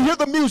 anytime they hear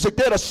the music,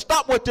 they're to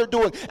stop what they're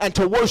doing and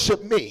to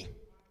worship me.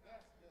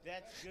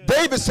 That's good.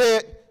 David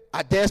said,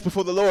 I danced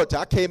before the Lord till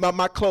I came out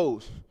my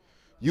clothes.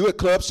 You at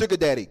Club Sugar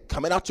Daddy,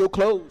 coming out your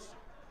clothes.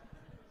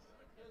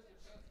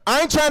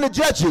 I ain't trying to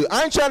judge you.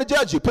 I ain't trying to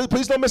judge you.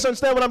 Please don't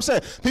misunderstand what I'm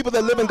saying. People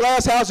that live in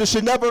glass houses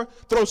should never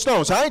throw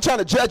stones. I ain't trying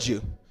to judge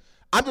you.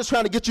 I'm just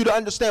trying to get you to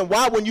understand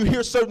why when you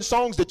hear certain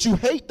songs that you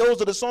hate,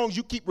 those are the songs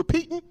you keep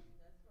repeating.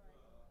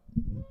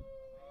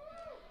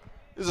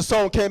 There's a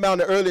song came out in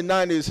the early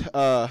 90s.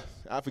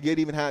 I forget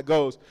even how it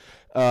goes.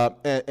 I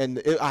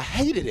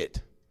hated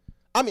it.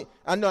 I mean,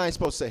 I know I ain't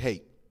supposed to say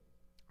hate.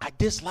 I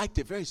disliked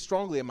it very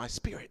strongly in my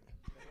spirit.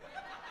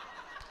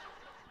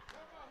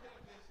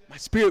 My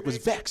spirit was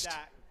vexed.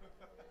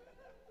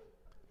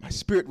 My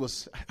spirit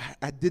was,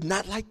 I did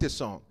not like this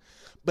song.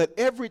 But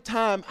every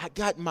time I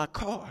got in my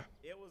car,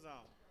 It was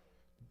on.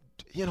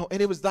 you know,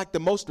 and it was like the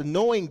most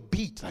annoying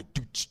beat. Like,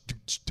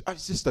 it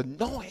was just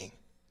annoying.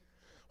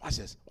 Watch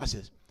this, watch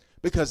this.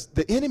 Because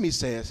the enemy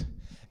says,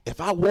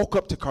 if I walk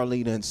up to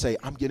Carlina and say,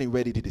 I'm getting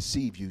ready to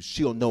deceive you,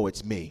 she'll know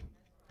it's me.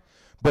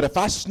 But if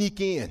I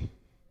sneak in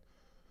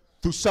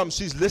through something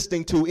she's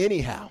listening to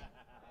anyhow.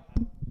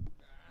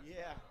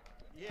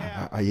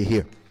 Yeah. Are you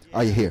here? Yeah.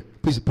 Are you here?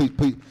 Please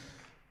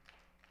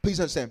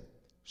understand.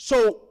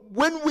 So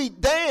when we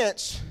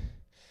dance,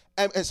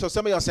 and so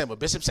some of y'all saying, well,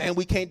 Bishop's saying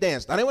we can't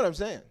dance. That ain't what I'm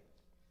saying.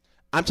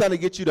 I'm trying to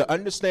get you to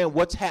understand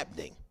what's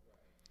happening.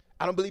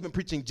 I don't believe in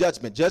preaching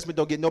judgment. Judgment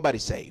don't get nobody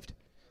saved.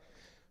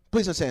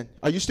 Please understand.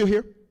 Are you still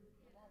here?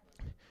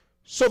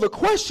 So the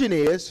question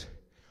is,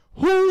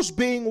 who's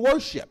being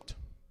worshiped?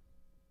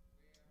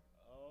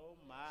 Oh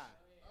my.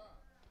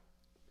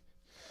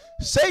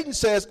 Satan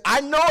says,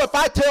 I know if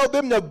I tell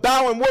them to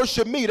bow and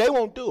worship me, they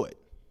won't do it.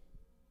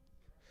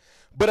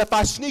 But if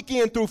I sneak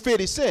in through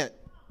 50 Cent,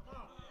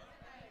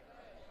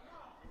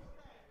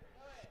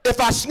 if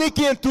I sneak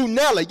in through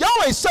Nelly, y'all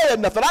ain't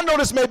saying nothing. I know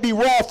this may be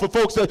raw for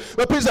folks,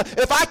 but please,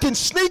 if I can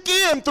sneak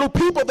in through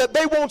people that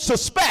they won't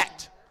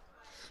suspect.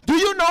 Do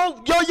you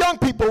know your young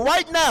people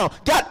right now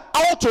got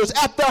altars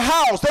at their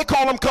house? They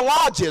call them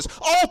collages.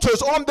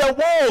 Altars on their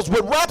walls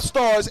with rap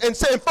stars and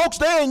saying, folks,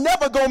 they ain't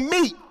never gonna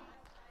meet.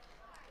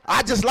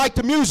 I just like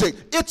the music.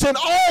 It's an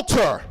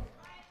altar.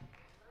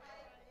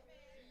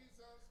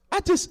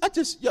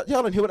 Y'all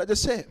don't hear what I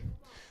just said.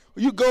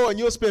 You go and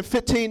you'll spend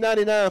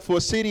 $15.99 for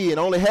a CD and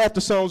only half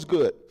the song's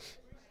good.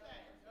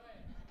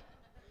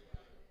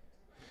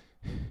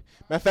 Matter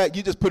of fact,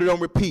 you just put it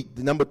on repeat.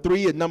 The number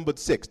 3 and number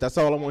 6. That's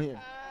all I want to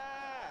hear.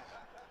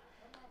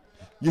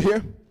 You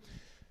hear?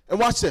 And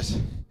watch this.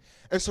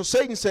 And so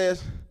Satan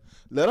says,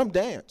 let them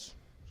dance.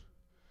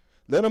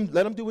 Let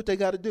them do what they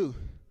got to do.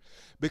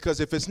 Because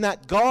if it's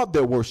not God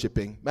they're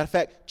worshiping, matter of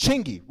fact,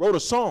 Chingy wrote a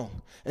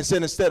song and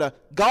said instead of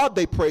God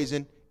they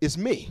praising, it's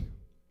me.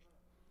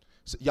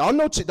 So y'all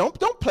know,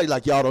 don't play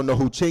like y'all don't know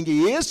who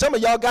Chingy is. Some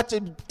of y'all got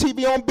your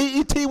TV on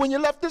BET when you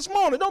left this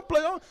morning. Don't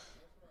play on.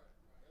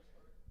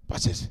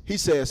 Watch this. He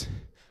says,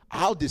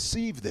 I'll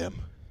deceive them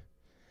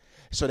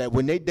so that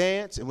when they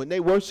dance and when they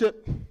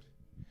worship,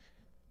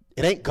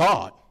 it ain't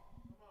God.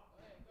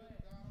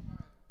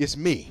 It's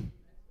me.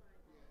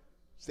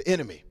 It's the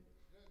enemy.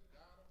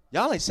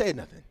 Y'all ain't saying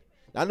nothing.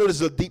 Now, I know this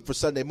is a little deep for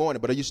Sunday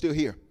morning, but are you still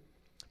here?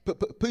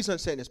 Please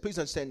understand this. Please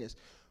understand this.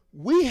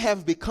 We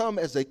have become,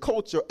 as a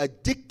culture,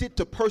 addicted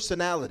to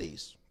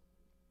personalities,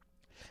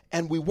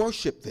 and we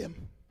worship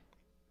them.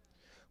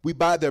 We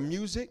buy their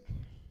music.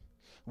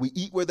 We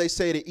eat where they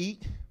say to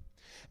eat,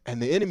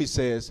 and the enemy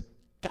says,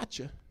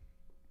 gotcha.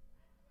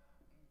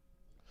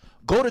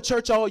 Go to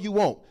church all you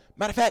want.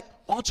 Matter of fact,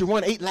 why don't you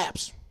run 8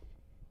 laps?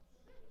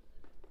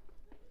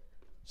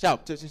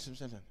 Shout. You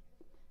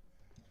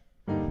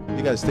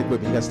got to stick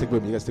with me. You got to stick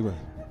with me. You got to stick with me.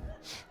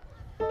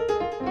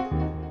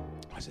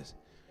 Watch this.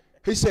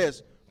 He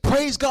says,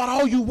 praise God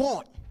all you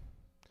want.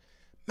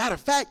 Matter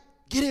of fact,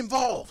 get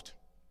involved.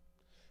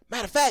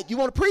 Matter of fact, you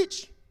want to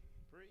preach?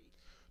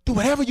 Do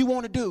whatever you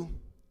want to do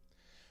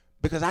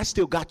because I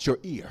still got your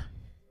ear.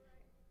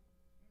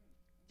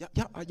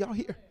 Y'all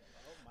here?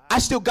 I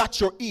still got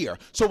your ear.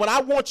 So when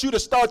I want you to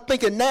start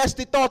thinking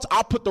nasty thoughts,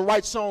 I'll put the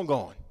right song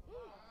on.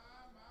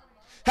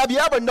 Have you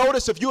ever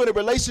noticed if you're in a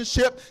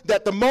relationship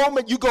that the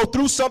moment you go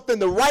through something,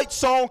 the right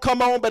song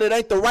come on, but it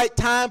ain't the right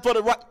time for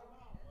the right?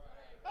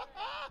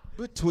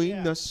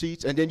 Between the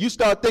sheets. And then you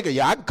start thinking,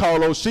 yeah, I can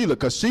call on Sheila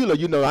because Sheila,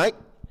 you know, I ain't.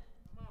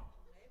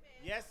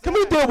 Yes, Can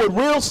we sir. deal with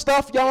real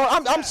stuff, y'all?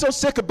 I'm so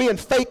sick of being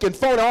fake and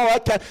phony, all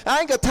that kind. I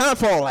ain't got time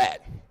for all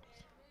that.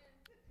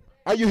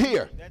 Are you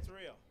here? That's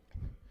real.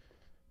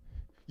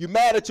 You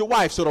mad at your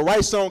wife, so the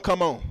right song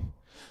come on.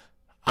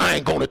 I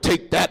ain't gonna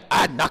take that.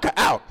 I knock her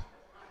out.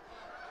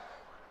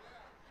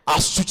 I'll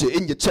shoot you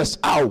in your chest.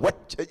 I'll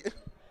wet you.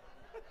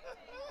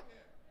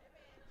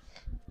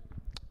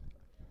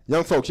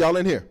 Young folks, y'all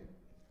in here.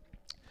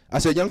 I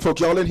said, young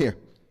folks, y'all in here.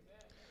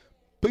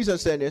 Please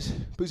understand this.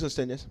 Please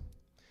understand this.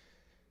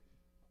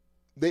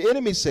 The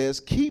enemy says,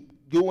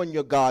 keep doing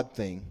your God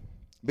thing,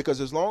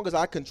 because as long as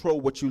I control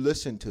what you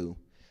listen to,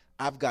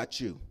 I've got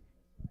you.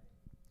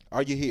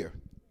 Are you here?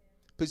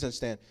 Please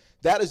understand.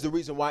 That is the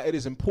reason why it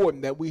is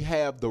important that we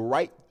have the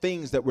right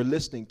things that we're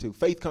listening to.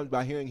 Faith comes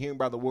by hearing, hearing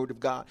by the word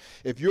of God.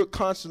 If you're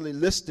constantly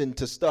listening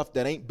to stuff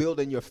that ain't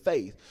building your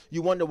faith,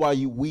 you wonder why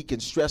you're weak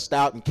and stressed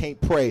out and can't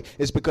pray.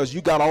 It's because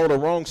you got all the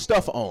wrong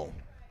stuff on.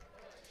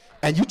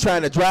 And you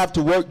trying to drive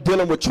to work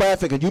dealing with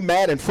traffic, and you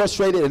mad and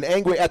frustrated and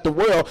angry at the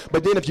world.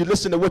 But then if you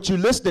listen to what you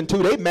listening to,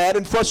 they mad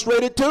and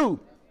frustrated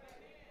too.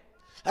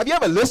 Have you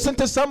ever listened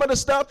to some of the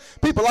stuff?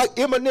 People like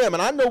Eminem,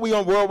 and I know we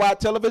on worldwide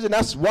television.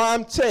 That's why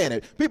I'm saying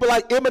it. People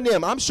like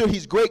Eminem, I'm sure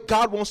he's great.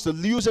 God wants to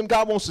use him.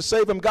 God wants to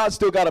save him. God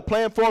still got a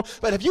plan for him.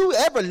 But have you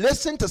ever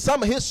listened to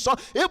some of his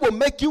songs? It will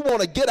make you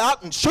want to get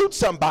out and shoot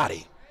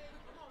somebody.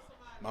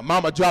 My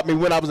mama dropped me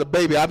when I was a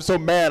baby. I'm so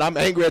mad. I'm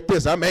angry at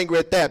this. I'm angry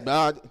at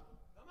that.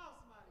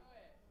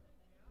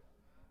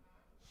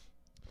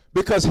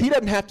 Because he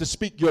doesn't have to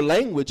speak your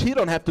language. He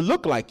don't have to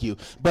look like you.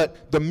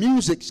 But the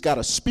music's got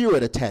a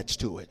spirit attached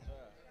to it.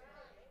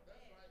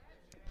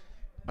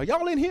 Are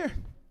y'all in here?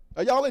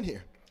 Are y'all in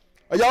here?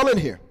 Are y'all in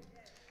here?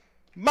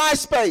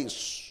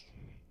 MySpace.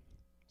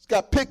 It's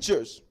got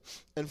pictures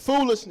and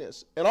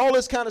foolishness and all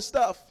this kind of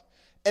stuff.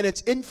 And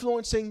it's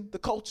influencing the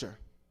culture.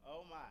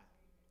 Oh, my.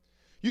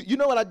 You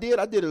know what I did?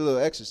 I did a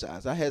little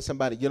exercise. I had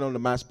somebody get on the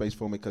MySpace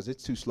for me because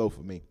it's too slow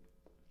for me.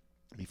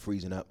 Be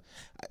freezing up.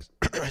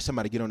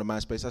 Somebody get on the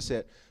MySpace. I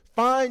said,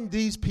 find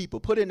these people.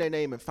 Put in their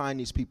name and find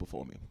these people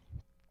for me.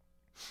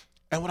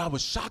 And what I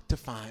was shocked to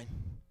find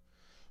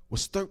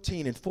was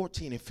 13 and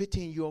 14 and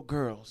 15-year-old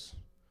girls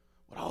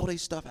with all their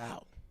stuff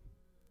out,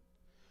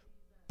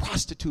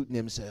 prostituting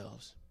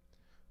themselves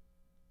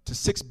to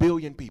 6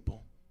 billion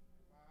people.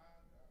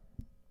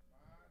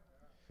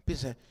 People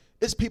say,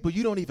 it's people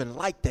you don't even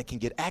like that can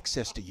get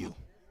access to you.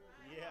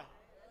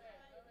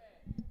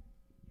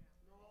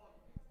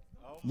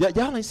 Yeah.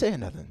 Y'all ain't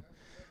saying nothing.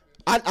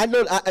 I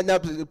know. Now,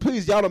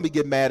 please, y'all don't be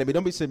getting mad at me.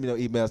 Don't be sending me no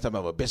emails talking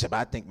about, well, Bishop,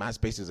 I think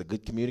MySpace is a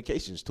good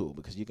communications tool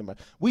because you can.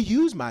 We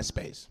use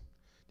MySpace.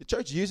 The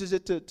church uses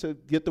it to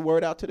get the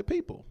word out to the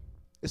people.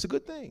 It's a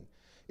good thing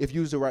if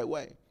used the right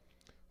way.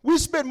 We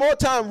spend more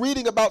time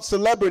reading about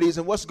celebrities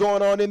and what's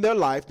going on in their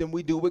life than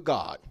we do with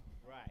God.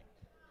 Right.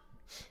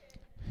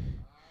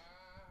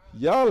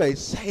 Y'all ain't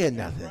saying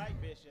nothing.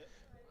 Right, Bishop.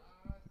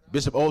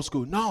 Bishop old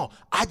school. No,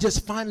 I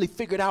just finally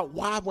figured out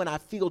why when I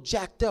feel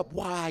jacked up,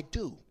 why I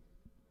do.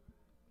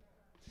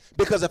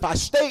 Because if I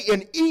stay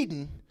in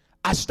Eden,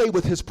 I stay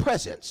with his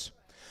presence.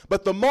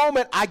 But the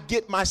moment I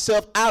get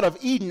myself out of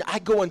Eden, I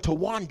go into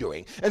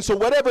wandering. And so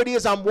whatever it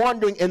is I'm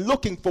wandering and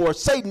looking for,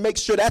 Satan makes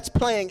sure that's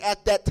playing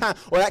at that time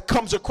or that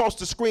comes across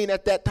the screen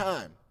at that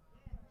time.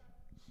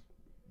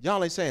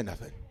 Y'all ain't saying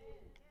nothing.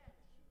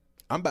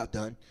 I'm about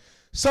done.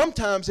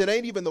 Sometimes it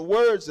ain't even the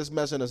words that's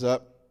messing us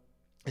up.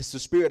 It's the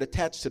spirit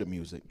attached to the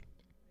music.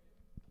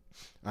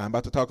 I'm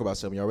about to talk about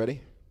something. Y'all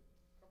ready?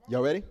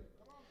 Y'all ready?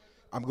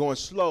 I'm going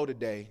slow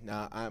today.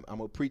 Now, I'm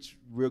going to preach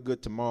real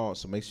good tomorrow,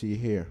 so make sure you're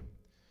here.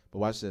 But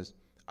watch this.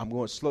 I'm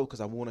going slow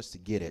because I want us to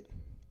get it.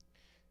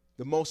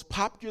 The most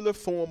popular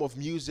form of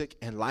music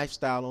and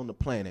lifestyle on the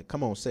planet.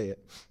 Come on, say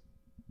it.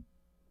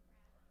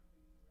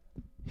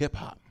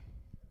 Hip-hop.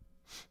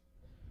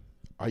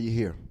 Are you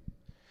here?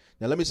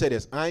 Now, let me say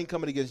this. I ain't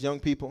coming against young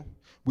people.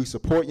 We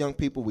support young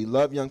people. We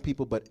love young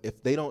people. But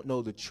if they don't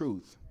know the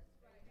truth,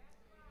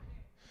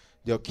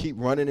 they'll keep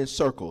running in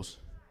circles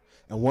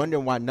and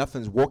wondering why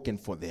nothing's working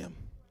for them.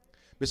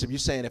 Bishop, you're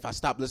saying if I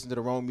stop listening to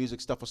the wrong music,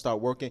 stuff will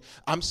start working.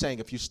 I'm saying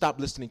if you stop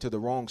listening to the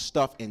wrong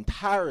stuff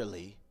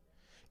entirely,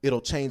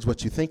 it'll change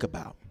what you think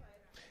about.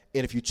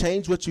 And if you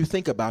change what you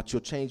think about,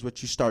 you'll change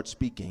what you start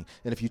speaking.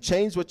 And if you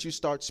change what you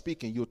start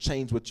speaking, you'll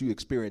change what you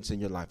experience in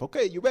your life.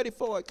 Okay, you ready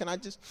for it? Can I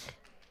just?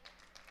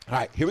 All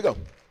right, here we go.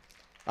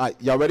 All right,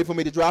 y'all ready for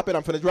me to drop it?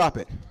 I'm finna drop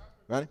it.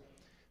 Ready?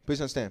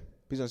 Please understand.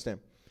 Please understand.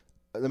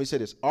 Let me say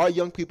this. Our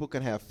young people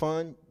can have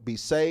fun, be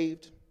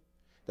saved.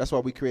 That's why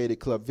we created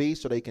Club V,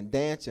 so they can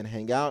dance and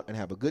hang out and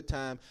have a good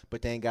time,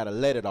 but they ain't got to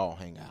let it all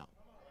hang out.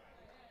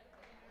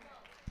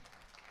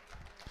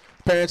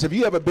 Parents, have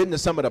you ever been to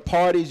some of the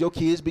parties your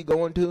kids be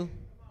going to?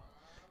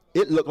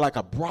 It looked like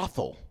a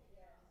brothel.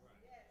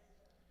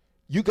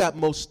 You got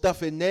more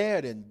stuff in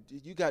there than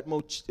you got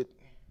more.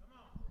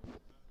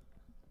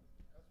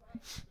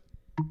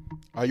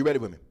 Are you ready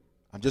with me?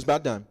 I'm just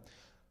about done.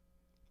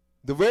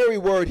 The very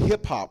word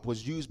hip-hop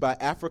was used by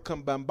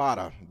Afrika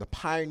Bambaataa, the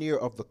pioneer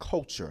of the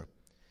culture,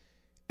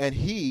 and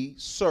he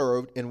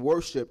served and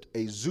worshipped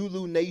a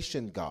Zulu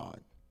nation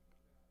god.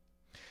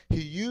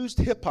 He used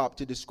hip-hop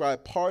to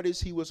describe parties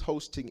he was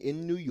hosting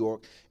in New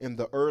York in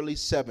the early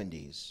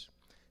 70s.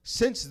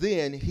 Since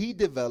then, he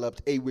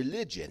developed a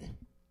religion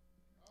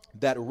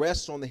that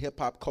rests on the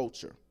hip-hop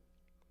culture.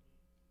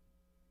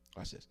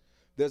 Watch this.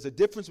 There's a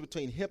difference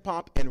between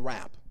hip-hop and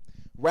rap.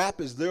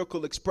 Rap is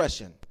lyrical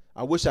expression.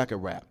 I wish I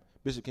could rap.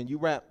 Bishop, can you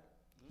rap?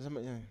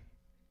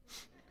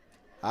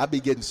 I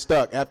be getting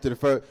stuck after the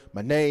first.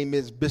 My name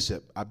is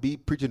Bishop. I be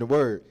preaching the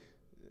word.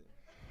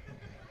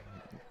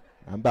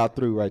 I'm about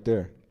through right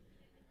there.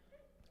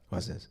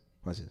 Watch this.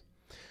 Watch this.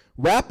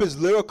 Rap is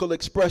lyrical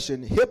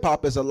expression.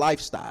 Hip-hop is a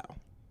lifestyle.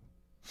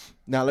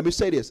 Now, let me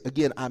say this.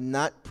 Again, I'm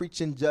not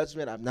preaching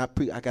judgment. I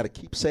got to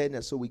keep saying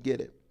that so we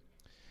get it.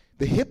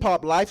 The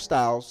hip-hop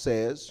lifestyle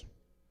says,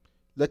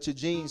 let your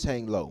jeans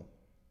hang low.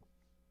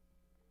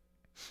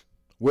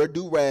 Wear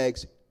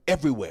do-rags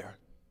everywhere.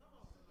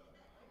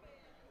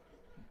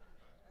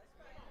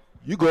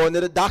 You go into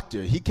the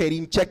doctor. He can't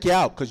even check you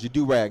out because your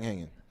do-rag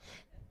hanging.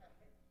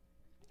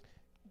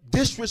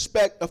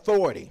 Disrespect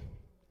authority.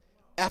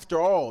 After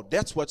all,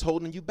 that's what's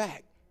holding you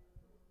back.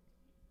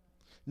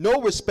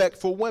 No respect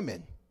for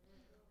women.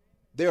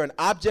 They're an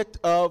object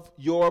of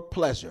your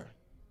pleasure.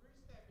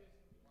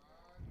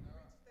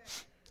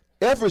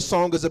 Every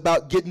song is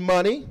about getting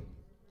money,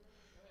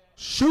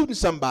 shooting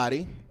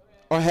somebody,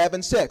 or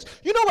having sex.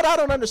 You know what I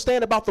don't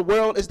understand about the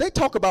world is they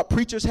talk about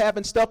preachers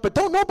having stuff, but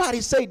don't nobody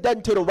say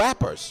nothing to the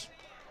rappers.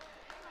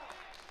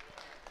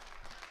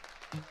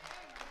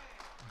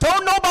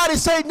 Don't nobody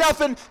say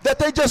nothing that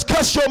they just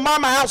cuss your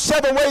mama out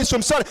 7 ways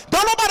from Sunday.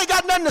 Don't nobody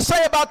got nothing to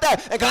say about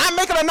that. And can I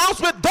make an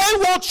announcement? They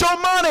want your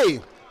money.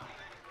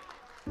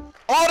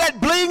 All that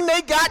bling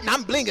they got, and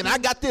I'm blinging, I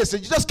got this.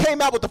 And you just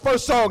came out with the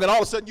first song, and all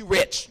of a sudden you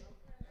rich.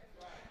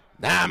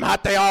 Now I'm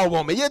hot, they all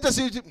want me. You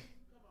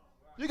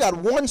got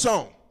one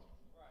song.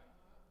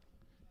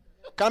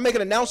 Can I make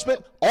an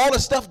announcement? All the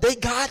stuff they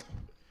got,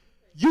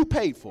 you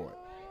paid for it.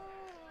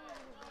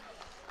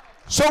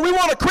 So we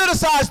want to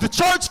criticize the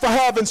church for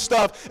having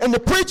stuff and the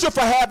preacher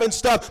for having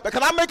stuff. But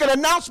can I make an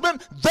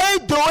announcement? They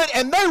do it,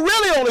 and they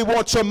really only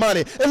want your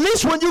money. At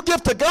least when you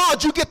give to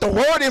God, you get the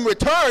word in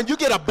return. You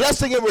get a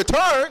blessing in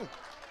return.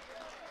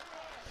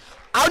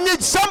 I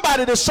need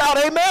somebody to shout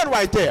amen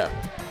right there.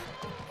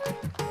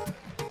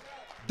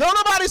 Don't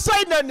nobody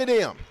say nothing to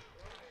them.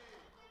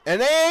 And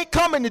they ain't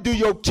coming to do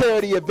your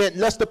charity event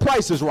unless the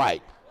price is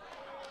right.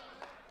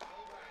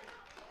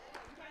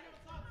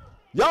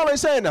 Y'all ain't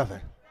saying nothing.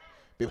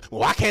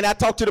 Well, why can't I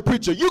talk to the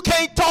preacher? You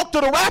can't talk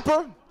to the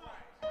rapper.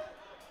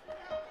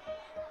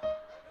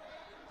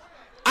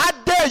 I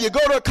dare you go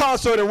to a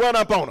concert and run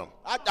up on them.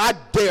 I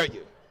dare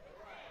you.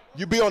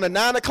 You be on the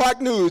 9 o'clock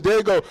news. There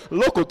you go.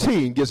 Local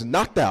team gets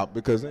knocked out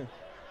because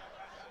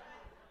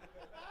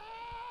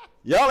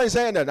y'all ain't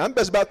saying nothing. I'm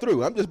just about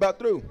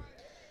through.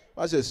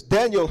 Watch this.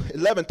 Daniel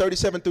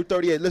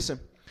 11:37-38. Listen.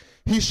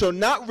 He shall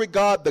not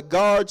regard the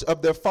gods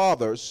of their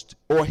fathers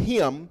or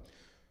him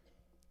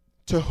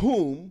to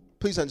whom,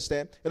 please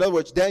understand. In other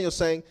words, Daniel's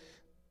saying,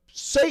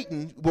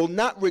 Satan will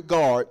not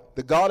regard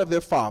the God of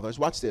their fathers.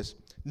 Watch this.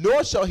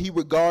 Nor shall he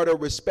regard or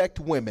respect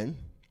women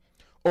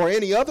or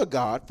any other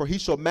god, for he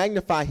shall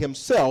magnify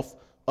himself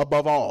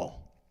above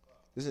all.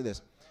 Listen to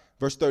this.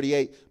 Verse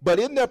 38. But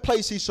in their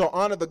place he shall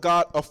honor the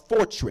God of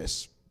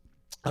fortress.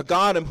 A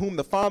God in whom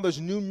the fathers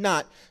knew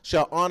not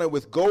shall honor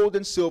with gold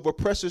and silver,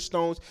 precious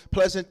stones,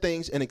 pleasant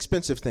things, and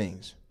expensive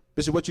things.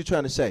 This is what you're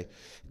trying to say.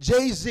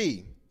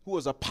 Jay-Z, who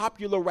is a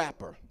popular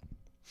rapper,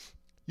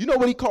 you know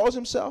what he calls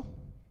himself?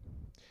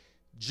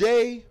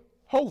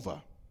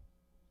 Jehovah,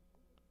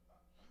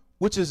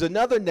 which is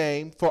another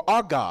name for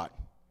our God.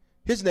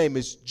 His name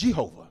is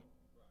Jehovah.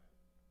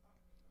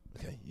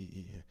 Okay,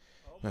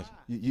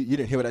 you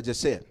didn't hear what I just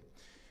said.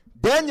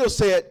 Daniel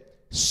said,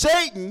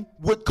 Satan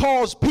would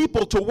cause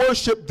people to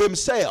worship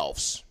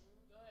themselves.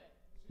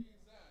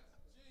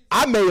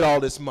 I made all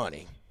this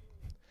money.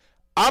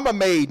 I'm a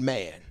made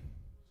man.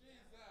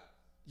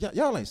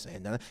 Y'all ain't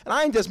saying nothing. And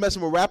I ain't just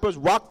messing with rappers,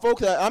 rock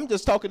folks. I'm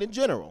just talking in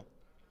general.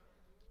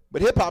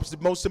 But hip-hop's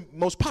the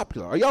most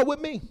popular. Are y'all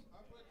with me?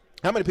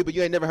 How many people,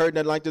 you ain't never heard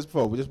nothing like this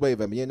before? Well, just wave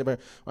at me. You ain't never heard.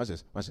 Watch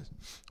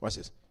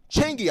this.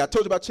 Chingy, I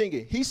told you about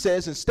Chingy. He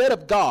says, instead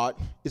of God,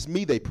 it's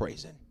me they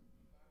praising.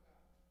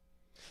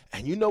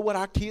 And you know what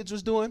our kids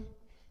was doing?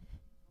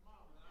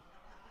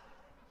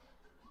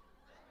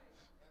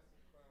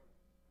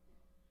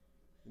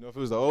 You know, if it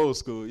was the old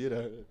school, you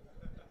know, they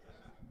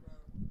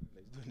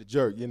doing the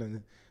jerk, you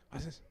know.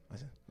 Watch this.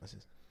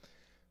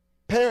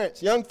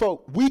 Parents, young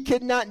folk, we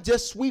cannot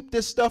just sweep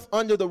this stuff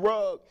under the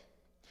rug.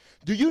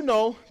 Do you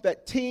know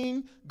that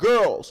teen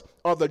girls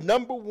are the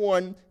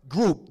 #1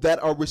 group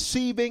that are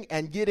receiving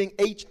and getting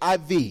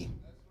HIV?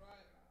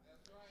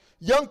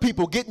 Young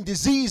people getting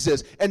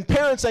diseases, and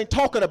parents ain't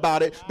talking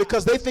about it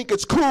because they think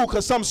it's cool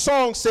because some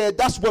song said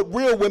that's what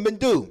real women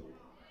do.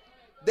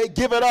 They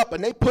give it up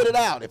and they put it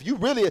out. If you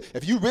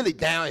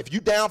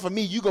down for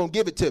me, you gonna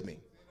give it to me.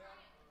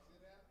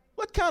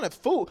 What kind of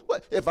fool?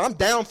 What, if I'm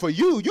down for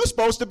you, you're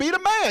supposed to be the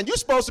man. You're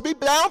supposed to be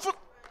down for me.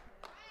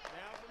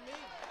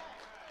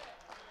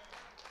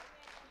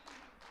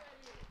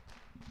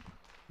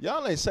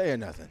 Y'all ain't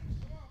saying nothing.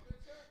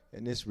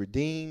 In this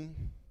redeemed,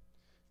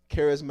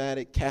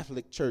 charismatic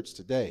Catholic church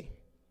today.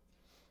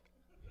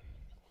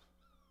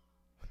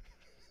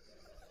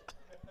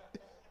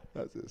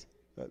 That's this.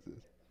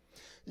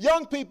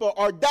 Young people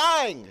are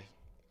dying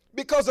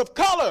because of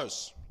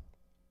colors.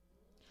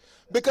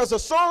 Because a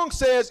song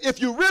says, if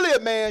you're really a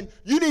man,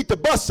 you need to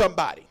bust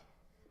somebody.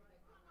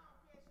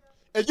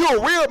 If you're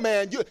a real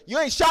man, you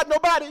ain't shot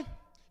nobody.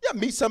 You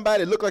meet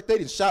somebody that look like they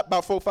done shot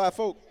about 4 or 5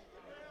 folk.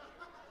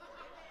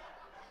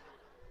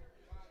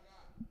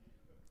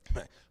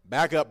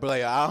 Back up,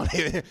 Blair.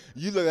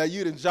 You look like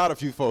you done shot a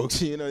few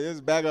folks. You know,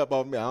 just back up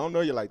on me. I don't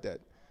know you like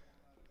that.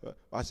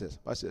 Watch this.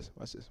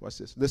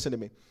 Listen to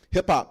me.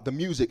 Hip-hop, the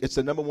music, it's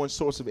the number one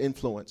source of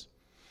influence.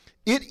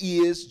 It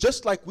is,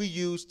 just like we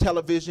use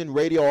television,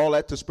 radio, all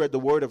that to spread the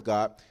word of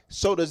God,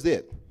 so does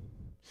it.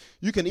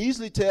 You can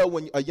easily tell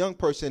when a young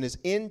person is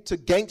into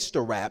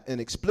gangster rap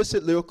and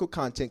explicit lyrical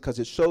content because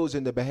it shows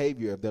in the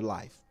behavior of their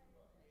life.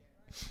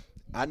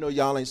 I know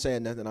y'all ain't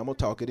saying nothing. I'm going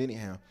to talk it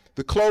anyhow.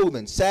 The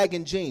clothing,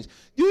 sagging jeans.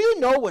 Do you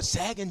know where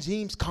sagging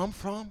jeans come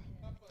from?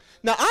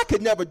 Now, I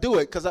could never do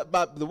it because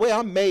the way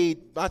I'm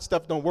made, my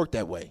stuff don't work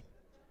that way.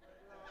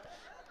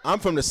 I'm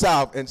from the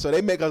South, and so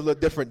they make us a little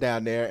different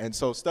down there, and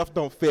so stuff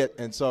don't fit,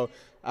 and so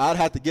I'd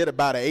have to get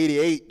about an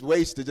 88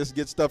 waist to just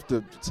get stuff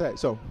to say.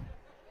 So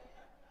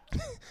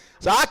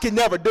I can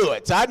never do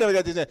it. So I never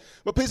got this.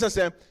 But please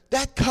understand,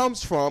 that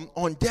comes from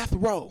on death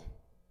row,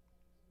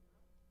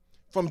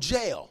 from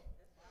jail,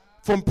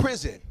 from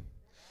prison.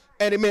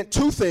 And it meant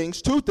two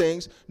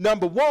things.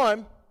 Number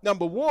one,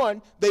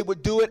 they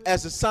would do it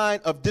as a sign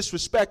of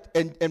disrespect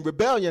and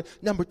rebellion.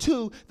 Number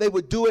two, they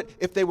would do it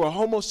if they were a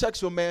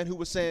homosexual man who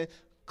was saying,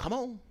 come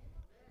on,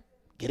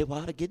 get it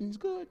while the getting's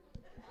good.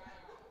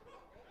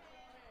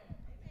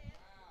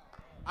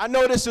 I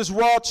know this is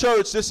raw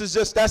church. This is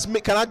just, that's me.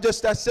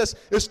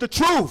 It's the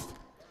truth.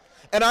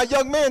 And our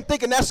young men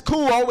thinking that's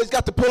cool, always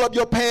got to pull up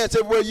your pants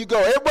everywhere you go.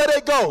 Everywhere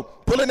they go,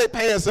 pulling their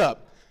pants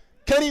up.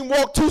 Can't even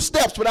walk 2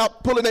 steps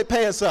without pulling their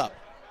pants up.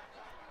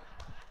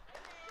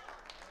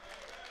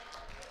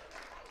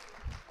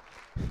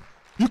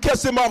 You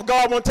catch them off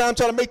guard one time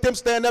trying to make them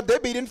stand up, they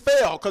didn't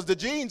fail because the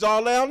jeans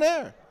all down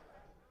there.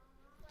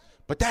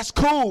 But that's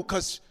cool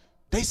because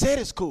they said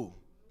it's cool.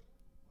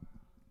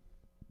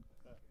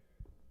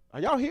 Are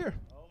y'all here?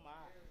 Oh my.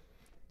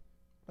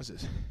 What's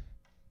this?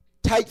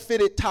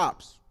 Tight-fitted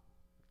tops.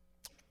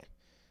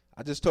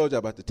 I just told you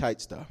about the tight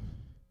stuff.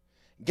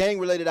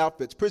 Gang-related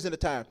outfits, prison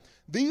attire.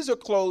 These are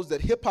clothes that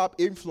hip-hop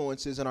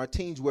influences and our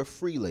teens wear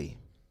freely.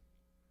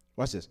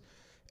 Watch this.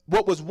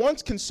 What was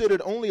once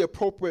considered only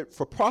appropriate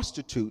for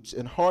prostitutes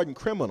and hardened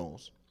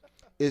criminals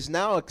is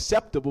now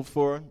acceptable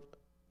for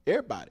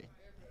everybody.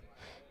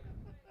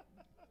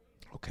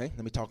 Okay,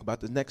 let me talk about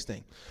the next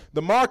thing.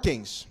 The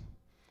markings,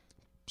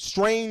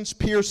 strange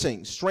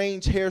piercings,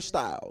 strange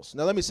hairstyles.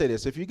 Now let me say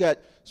this. If you got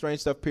strange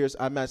stuff pierced,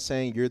 I'm not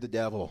saying you're the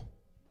devil.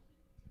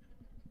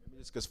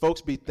 It's because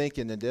folks be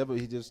thinking the devil,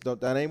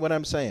 that ain't what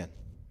I'm saying.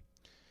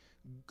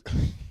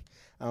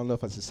 I don't know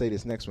if I should say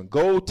this next one.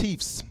 Gold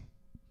teeths.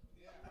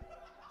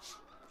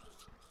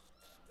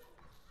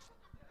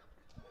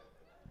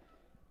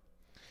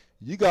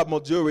 You got more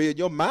jewelry in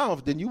your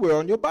mouth than you wear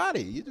on your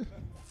body.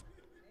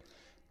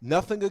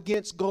 Nothing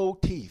against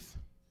gold teeth.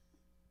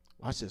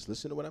 Watch this.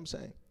 Listen to what I'm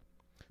saying.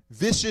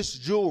 Vicious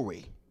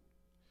jewelry.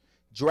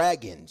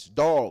 Dragons,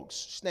 dogs,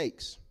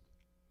 snakes.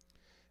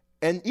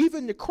 And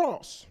even the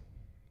cross.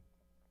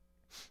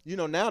 You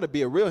know, now to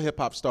be a real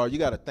hip-hop star, you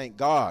got to thank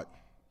God.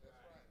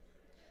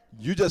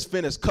 You just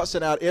finished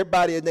cussing out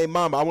everybody and their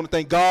mama. I want to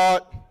thank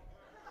God.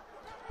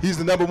 He's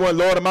the number one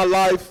Lord of my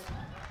life.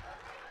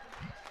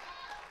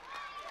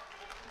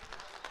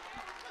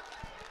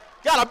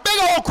 Got a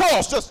big old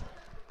cross, just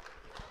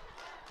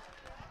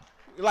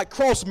like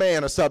cross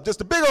man or something, just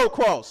a big old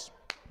cross.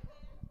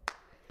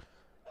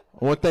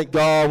 I want to thank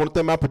God. I want to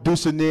thank my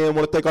producer, Nen. I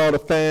want to thank all the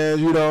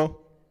fans, you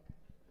know.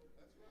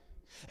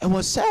 And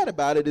what's sad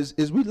about it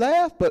is we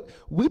laugh, but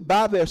we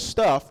buy their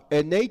stuff,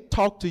 and they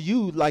talk to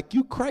you like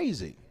you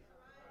crazy.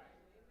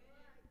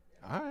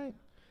 All right.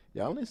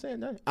 Y'all ain't saying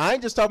nothing. I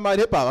ain't just talking about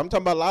hip-hop. I'm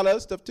talking about a lot of other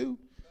stuff, too.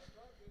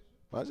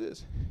 Watch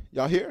this.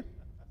 Y'all here?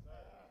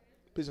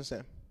 Please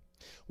understand.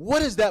 What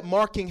does that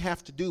marking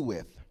have to do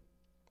with?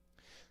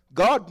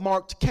 God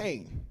marked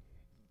Cain.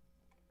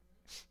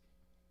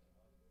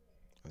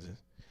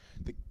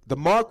 The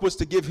mark was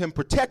to give him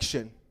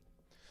protection,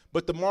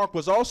 but the mark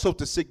was also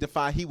to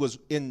signify he was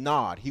in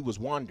Nod. He was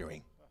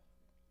wandering.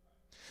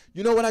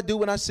 You know what I do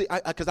when I see,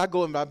 because I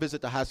go and I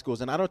visit the high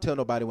schools, and I don't tell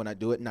nobody when I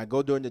do it, and I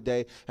go during the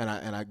day, and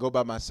I go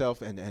by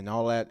myself and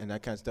all that and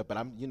that kind of stuff, but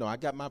I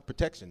got my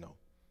protection, though.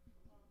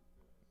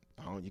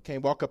 You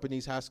can't walk up in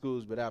these high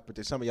schools without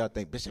protection. Some of y'all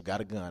think Bishop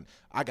got a gun.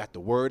 I got the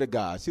word of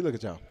God. See, look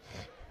at y'all.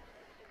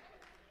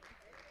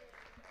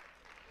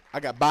 I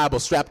got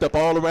Bibles strapped up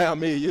all around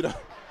me, you know.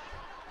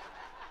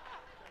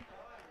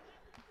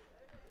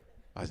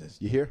 Watch this.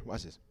 You hear?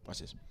 Watch this. Watch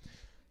this.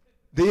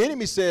 The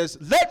enemy says,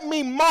 let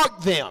me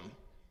mark them.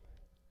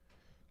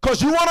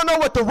 Because you want to know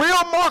what the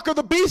real mark of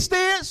the beast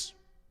is?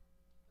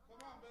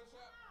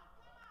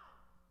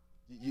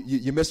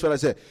 You missed what I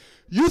said.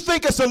 You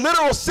think it's a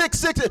literal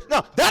 666.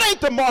 No, that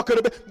ain't the mark of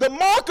the beast. The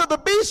mark of the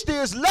beast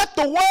is let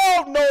the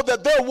world know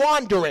that they're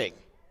wandering.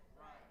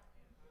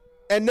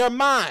 And they're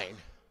mine.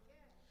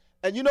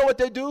 And you know what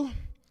they do?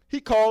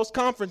 He calls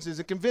conferences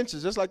and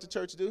conventions, just like the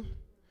church do.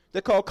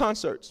 They call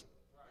concerts.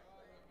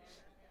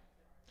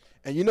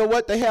 And you know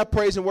what? They have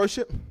praise and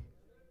worship.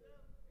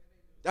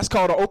 That's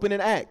called an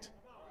opening act.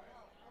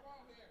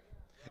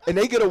 And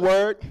they get a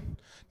word.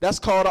 That's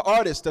called an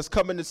artist that's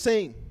coming to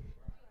sing.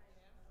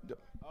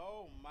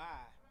 Oh, my.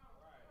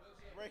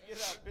 Break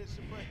it up,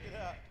 Bishop, break it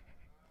up.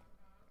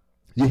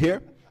 You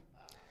hear?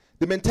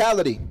 The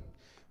mentality.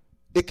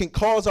 It can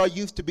cause our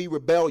youth to be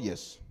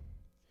rebellious.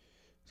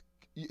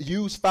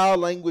 Use foul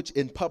language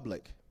in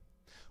public.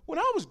 When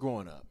I was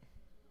growing up,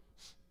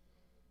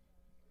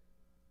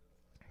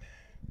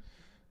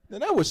 now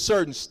there was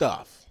certain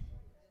stuff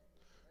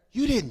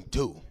you didn't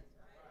do.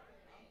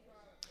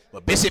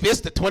 Well, Bishop,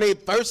 it's the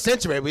 21st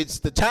century.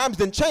 The times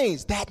didn't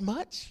change that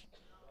much.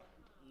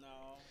 No.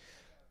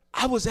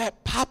 I was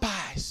at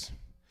Popeyes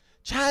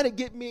trying to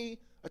get me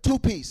a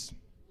 2-piece.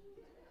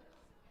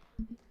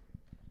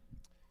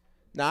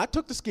 Now, I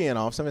took the skin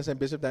off. Somebody said,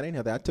 Bishop, that ain't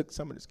healthy. I took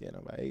some of the skin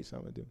off. I ate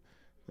some of it.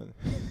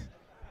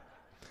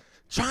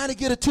 Trying to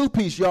get a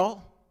 2-piece,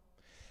 y'all.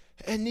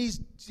 And these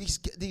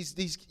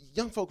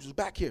young folks was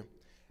back here.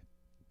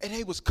 And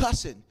they was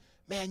cussing.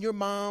 Man, your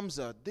mom's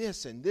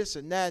this and this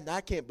and that. And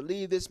I can't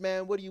believe this,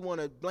 man. What do you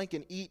want to blink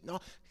and eat? And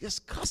all,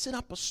 just cussing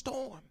up a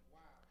storm. Wow.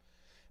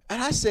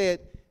 And I said,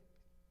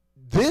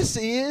 this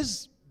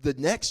is the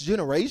next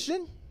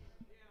generation?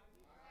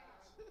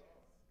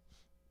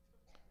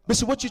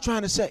 Listen, what you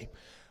trying to say?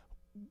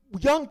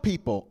 Young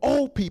people,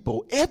 old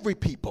people,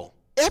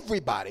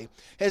 everybody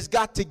has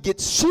got to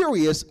get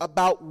serious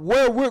about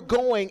where we're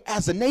going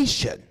as a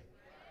nation.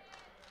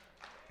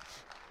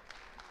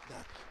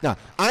 Now,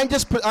 I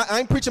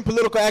ain't preaching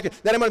political action.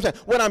 That ain't what I'm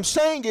saying. What I'm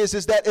saying is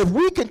that if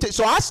we can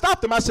so I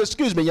stopped him. I said,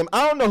 excuse me,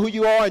 I don't know who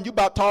you are, and you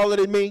about taller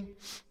than me,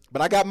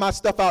 but I got my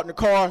stuff out in the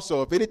car,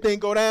 so if anything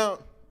go down,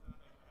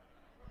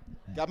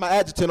 got my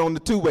adjutant on the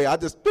 2-way. I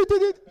just,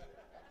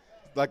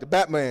 like the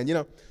Batman, you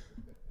know.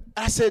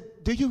 I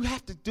said, do you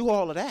have to do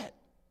all of that?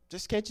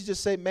 Can't you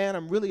just say, man,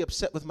 I'm really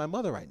upset with my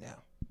mother right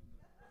now?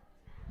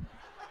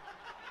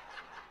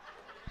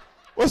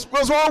 What's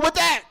wrong with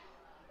that?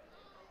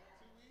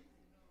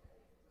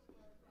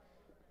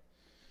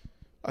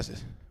 Watch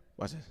this.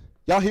 Watch this.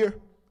 Y'all here?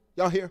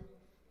 Y'all here?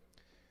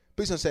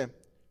 Please understand.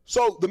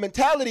 So the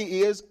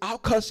mentality is, I'll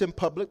cuss in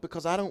public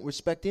because I don't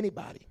respect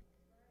anybody.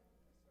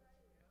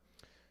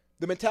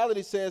 The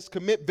mentality says,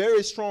 commit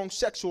very strong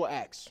sexual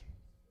acts.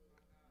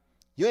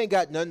 You ain't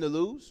got nothing to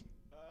lose.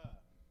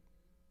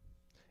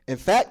 In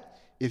fact,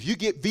 if you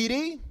get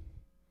VD,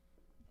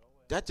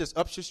 that just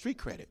ups your street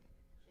credit.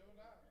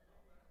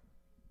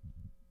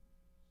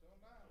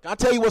 Can I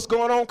tell you what's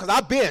going on? Because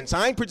I've been, so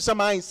I ain't preaching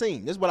something I ain't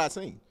seen. This is what I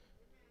seen.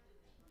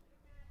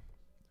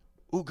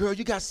 Ooh, girl,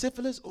 you got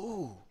syphilis?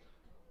 Ooh.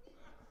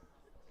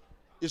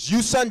 It's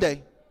you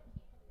Sunday.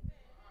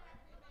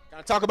 Can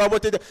I talk about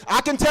what they do?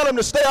 I can tell them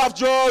to stay off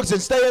drugs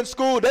and stay in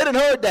school. They done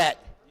heard that.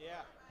 Yeah.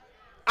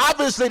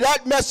 Obviously,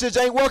 that message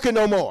ain't working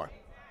no more.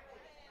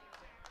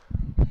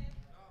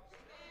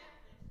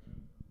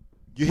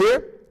 You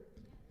hear?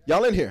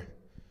 Y'all in here?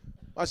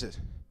 Watch this.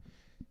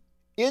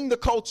 In the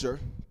culture,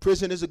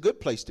 prison is a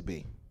good place to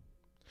be.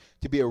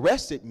 To be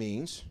arrested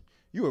means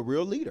you're a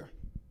real leader.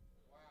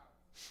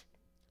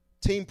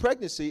 Teen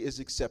pregnancy is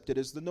accepted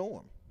as the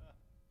norm.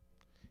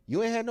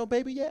 You ain't had no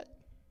baby yet?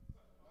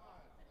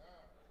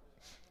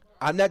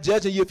 I'm not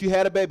judging you if you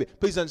had a baby.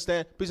 Please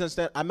understand.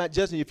 I'm not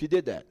judging you if you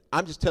did that.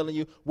 I'm just telling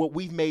you what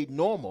we've made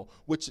normal,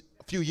 which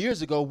a few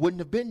years ago wouldn't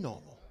have been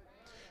normal.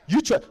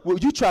 You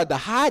tried to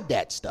hide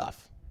that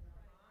stuff.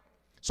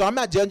 So I'm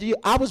not judging you.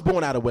 I was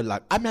born out of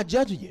wedlock. I'm not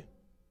judging you.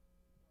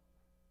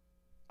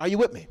 Are you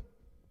with me?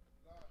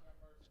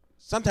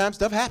 Sometimes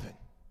stuff happens.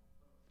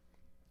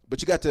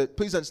 But you got to,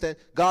 please understand,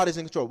 God is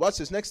in control. Watch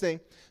this next thing.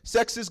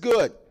 Sex is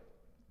good.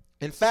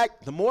 In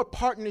fact, the more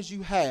partners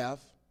you have,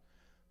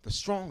 the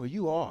stronger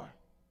you are.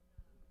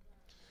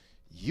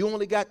 You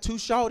only got 2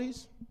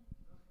 shorties?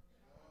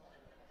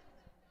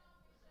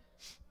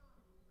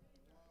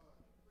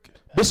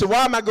 Bishop,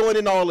 why am I going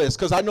into all this?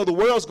 Because I know the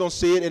world's going to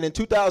see it, and in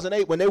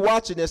 2008, when they're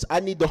watching this,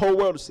 I need the whole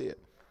world to see it.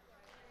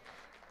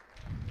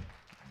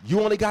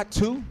 You only got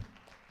 2?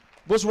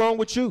 What's wrong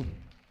with you?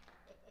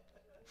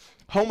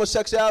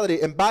 Homosexuality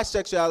and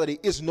bisexuality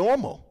is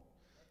normal,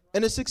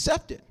 and it's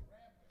accepted.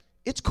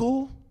 It's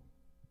cool.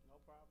 No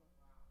problem.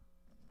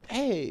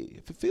 Hey,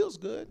 if it feels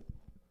good.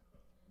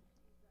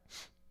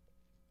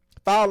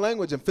 Foul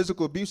language and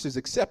physical abuse is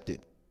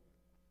accepted.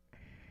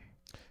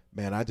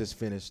 Man, I just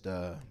finished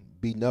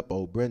beating up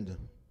old Brenda.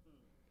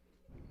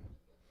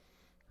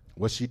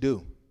 What'd she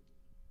do?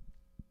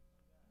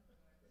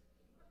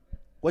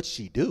 What'd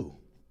she do?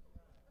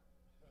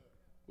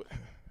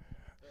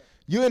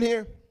 You in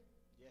here?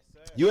 Yes,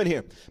 sir. You in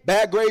here.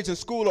 Bad grades in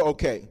school are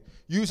okay.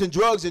 Using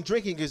drugs and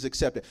drinking is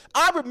accepted.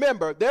 I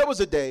remember there was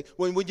a day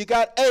when you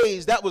got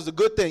A's, that was a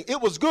good thing. It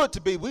was good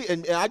to be,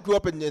 and I grew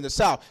up in the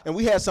South, and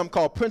we had something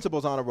called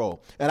principals honor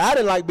roll. And I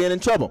didn't like being in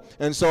trouble.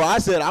 And so I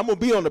said, I'm going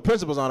to be on the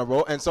principals honor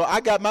roll. And so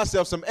I got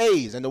myself some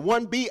A's. And the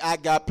one B I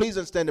got, please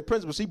understand, the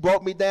principal, she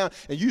brought me down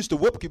and used to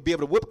be able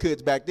to whip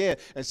kids back then.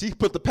 And she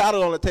put the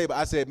paddle on the table.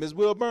 I said, Ms.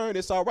 Wilburn,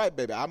 it's all right,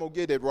 baby. I'm going to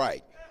get it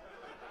right.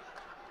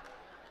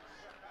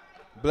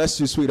 Bless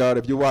you, sweetheart,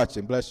 if you're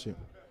watching. Bless you.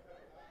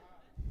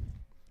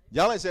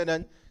 Y'all ain't said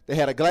nothing. They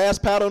had a glass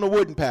paddle and a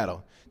wooden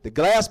paddle. The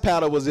glass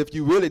paddle was if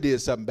you really did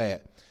something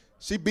bad.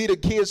 She beat a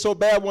kid so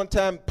bad one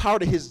time,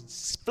 part of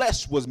his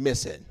flesh was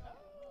missing.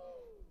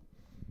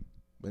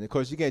 But, of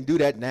course, you can't do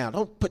that now.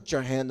 Don't put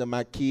your hand on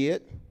my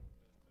kid.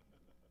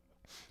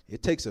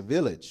 It takes a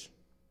village.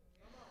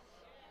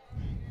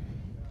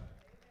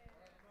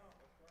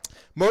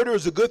 Murder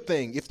is a good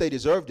thing if they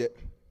deserved it.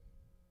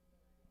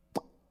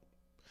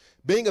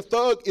 Being a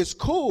thug is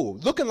cool.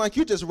 Looking like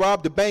you just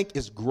robbed a bank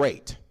is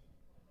great.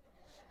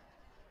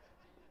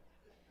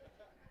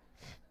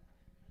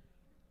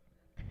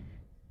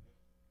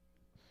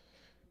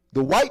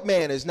 The white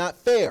man is not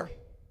fair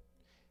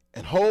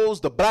and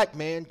holds the black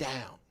man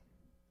down.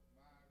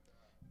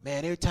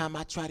 Man, every time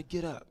I try to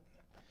get up,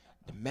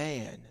 the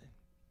man,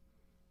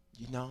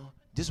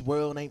 this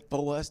world ain't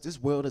for us.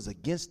 This world is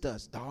against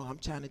us, dog. I'm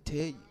trying to tell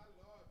you.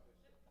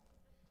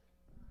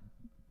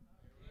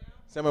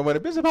 Somebody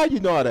went, Bishop, how you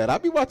know all that? I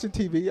be watching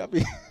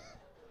TV.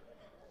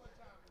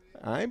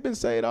 I ain't been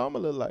saved all my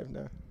little life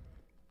now.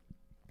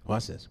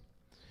 Watch this.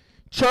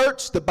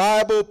 Church, the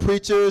Bible,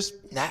 preachers.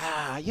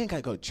 Nah, you ain't got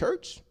to go to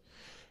church.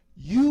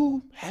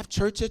 You have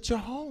church at your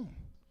home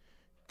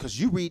because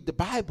you read the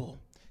Bible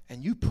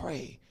and you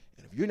pray.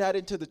 And if you're not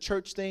into the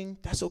church thing,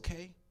 that's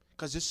okay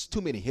because there's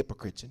too many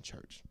hypocrites in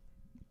church.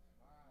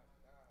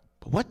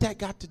 But what that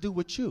got to do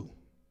with you?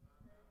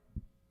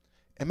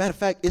 As a matter of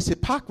fact, it's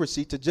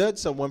hypocrisy to judge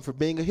someone for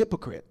being a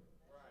hypocrite.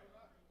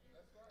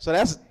 So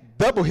that's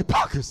double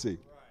hypocrisy.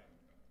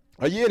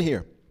 Are you in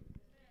here?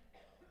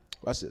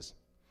 Watch this.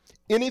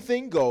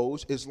 Anything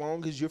goes as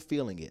long as you're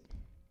feeling it.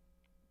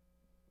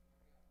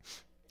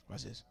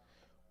 Watch this.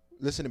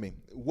 Listen to me.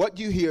 What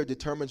you hear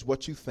determines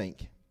what you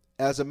think.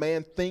 As a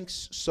man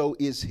thinks, so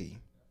is he.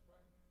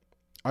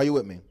 Are you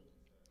with me?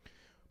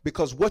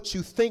 Because what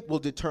you think will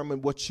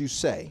determine what you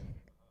say.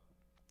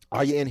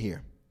 Are you in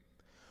here?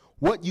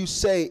 What you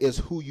say is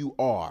who you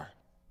are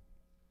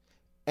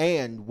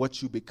and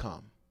what you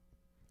become.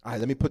 All right,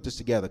 let me put this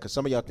together because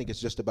some of y'all think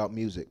it's just about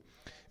music.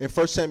 In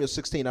 1 Samuel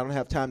 16, I don't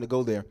have time to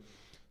go there.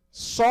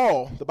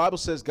 Saul, the Bible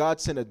says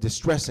God sent a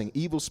distressing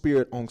evil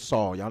spirit on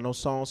Saul. Y'all know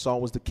Saul? Saul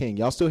was the king.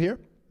 Y'all still here?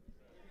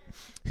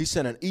 He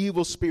sent an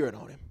evil spirit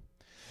on him.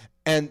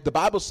 And the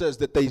Bible says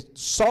that they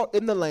sought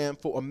in the land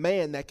for a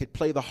man that could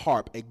play the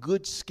harp, a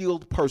good,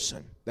 skilled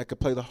person that could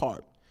play the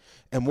harp.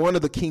 And one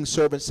of the king's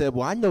servants said,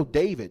 well, I know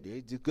David.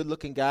 He's a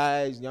good-looking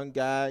guy. He's a young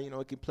guy. He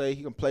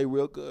can play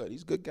real good.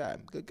 He's a good guy.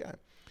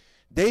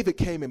 David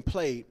came and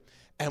played.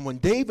 And when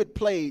David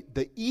played,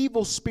 the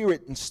evil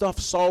spirit and stuff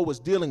Saul was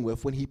dealing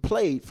with, when he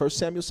played, 1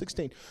 Samuel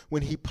 16,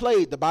 when he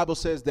played, the Bible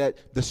says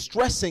that the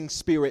stressing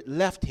spirit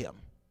left him.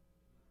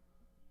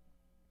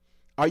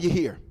 Are you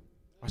here?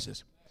 Watch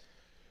this.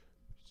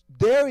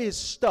 There is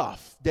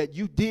stuff that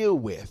you deal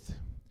with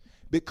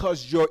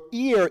because your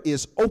ear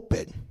is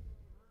open.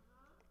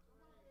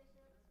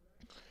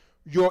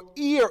 Your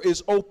ear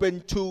is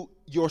open to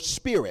your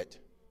spirit.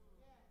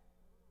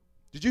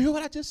 Did you hear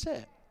what I just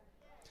said?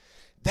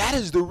 That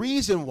is the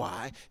reason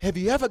why. Have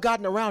you ever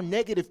gotten around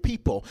negative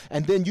people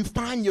and then you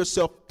find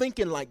yourself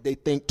thinking like they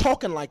think,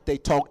 talking like they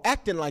talk,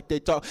 acting like they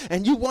talk,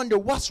 and you wonder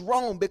what's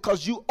wrong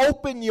because you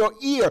open your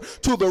ear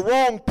to the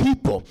wrong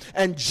people.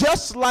 And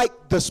just like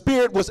the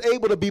spirit was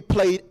able to be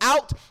played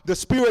out, the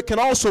spirit can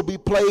also be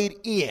played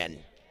in.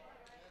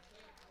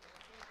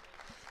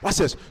 Watch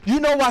this. You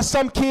know why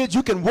some kids,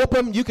 you can whoop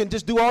them, you can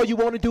just do all you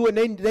want to do and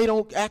they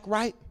don't act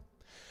right?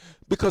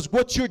 Because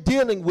what you're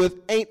dealing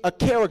with ain't a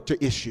character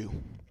issue.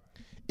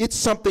 It's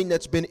something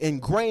that's been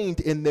ingrained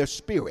in their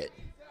spirit.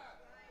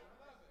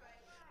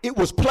 It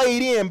was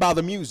played in by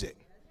the music.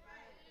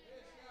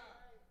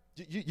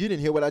 You didn't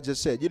hear what I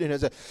just said. You didn't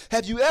hear that.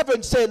 Have you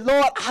ever said,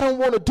 Lord, I don't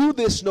want to do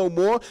this no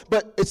more?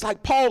 But it's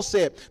like Paul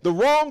said, the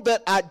wrong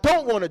that I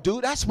don't want to do,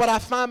 that's what I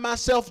find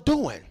myself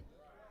doing.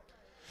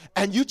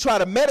 And you try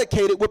to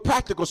medicate it with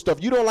practical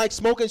stuff. You don't like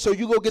smoking, so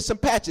you go get some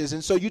patches.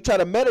 And so you try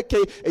to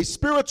medicate a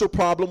spiritual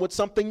problem with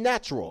something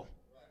natural.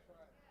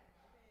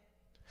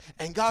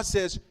 And God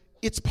says,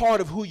 it's part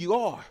of who you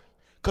are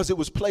because it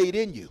was played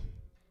in you.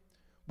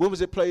 When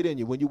was it played in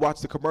you? When you watch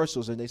the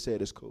commercials and they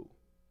said it's cool.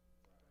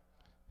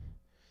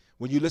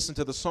 When you listen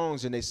to the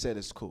songs and they said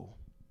it's cool.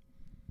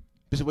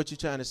 This is what you're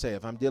trying to say.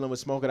 If I'm dealing with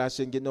smoking, I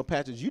shouldn't get no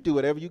patches. You do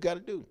whatever you got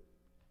to do.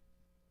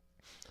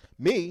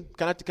 Me,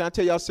 can I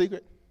tell y'all a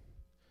secret?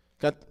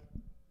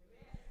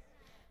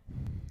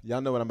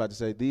 Y'all know what I'm about to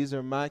say. These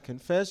are my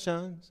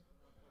confessions.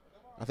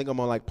 I think I'm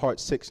on like part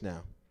 6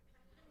 now.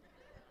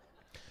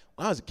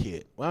 When I was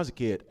a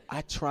kid,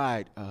 I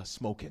tried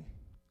smoking.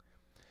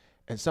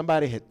 And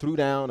somebody had threw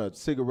down a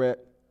cigarette.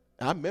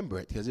 I remember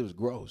it because it was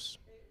gross.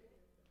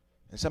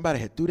 And somebody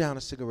had threw down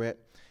a cigarette.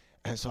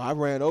 And so I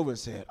ran over and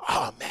said,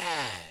 oh,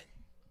 man,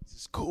 this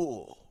is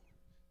cool.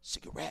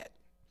 Cigarette.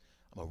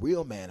 I'm a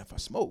real man if I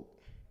smoke.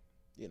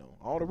 You know,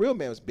 all the real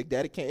men was Big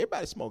Daddy Kane.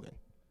 Everybody smoking.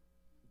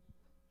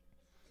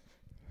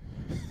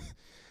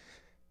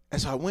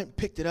 And so I went and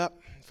picked it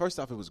up. First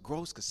off, it was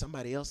gross because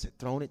somebody else had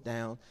thrown it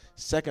down.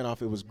 Second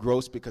off, it was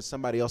gross because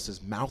somebody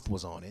else's mouth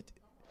was on it.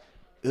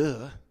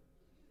 Ugh.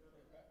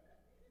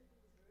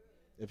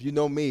 If you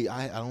know me,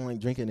 I don't like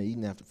drinking and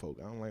eating after folk.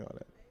 I don't like all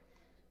that.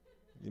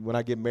 When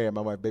I get married,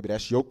 my wife, baby,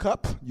 that's your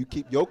cup. You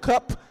keep your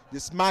cup.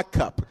 This is my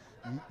cup.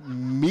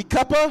 Me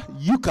cuppa,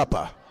 you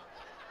cuppa.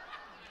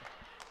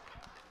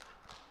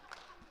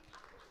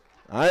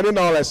 I ain't in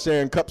all that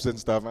sharing cups and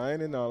stuff. I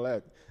ain't in all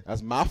that.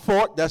 That's my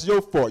fork. That's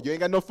your fork. You ain't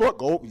got no fork.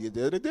 Go, you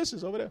did the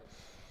dishes over there.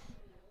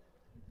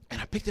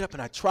 And I picked it up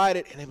and I tried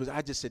it, and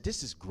I just said,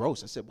 this is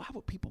gross. I said, why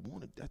would people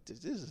want to?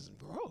 This is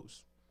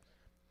gross.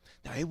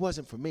 Now, it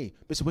wasn't for me.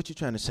 Bishop, what you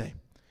trying to say?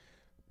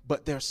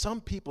 But there are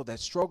some people that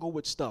struggle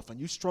with stuff, and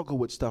you struggle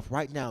with stuff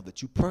right now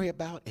that you pray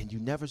about, and you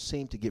never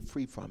seem to get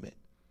free from it.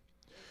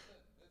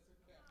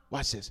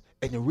 Watch this.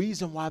 And the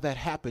reason why that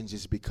happens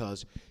is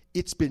because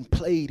it's been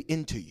played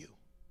into you.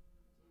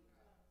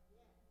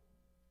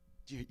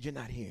 You're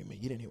not hearing me.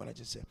 You didn't hear what I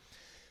just said.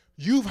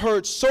 You've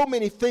heard so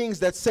many things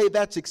that say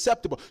that's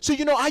acceptable. So,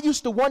 you know, I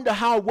used to wonder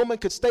how a woman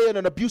could stay in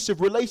an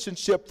abusive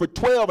relationship for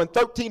 12 and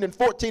 13 and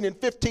 14 and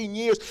 15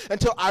 years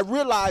until I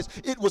realized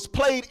it was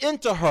played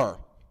into her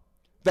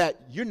that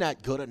you're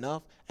not good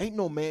enough. Ain't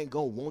no man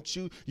gonna want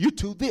you. You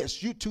too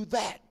this, you too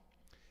that.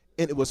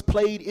 And it was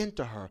played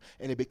into her,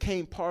 and it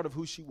became part of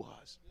who she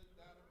was.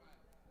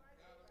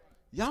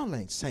 Y'all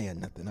ain't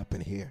saying nothing up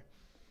in here.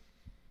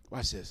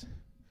 Watch this.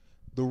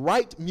 The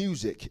right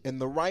music and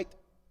the right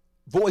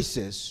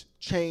voices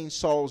change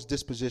Saul's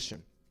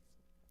disposition.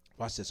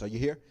 Watch this. Are you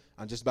here?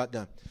 I'm just about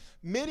done.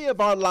 Many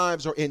of our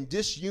lives are in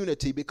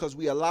disunity because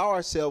we allow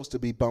ourselves to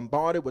be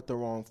bombarded with the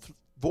wrong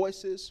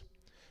voices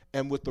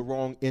and with the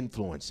wrong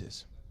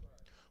influences.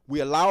 We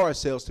allow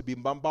ourselves to be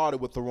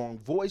bombarded with the wrong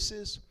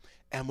voices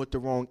and with the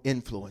wrong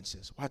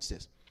influences. Watch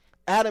this.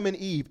 Adam and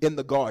Eve in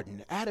the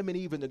garden. Adam and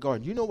Eve in the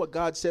garden. You know what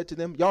God said to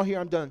them? Y'all here?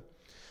 I'm done.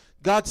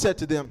 God said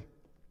to them,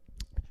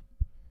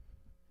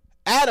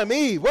 Adam,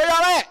 Eve, where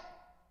y'all at?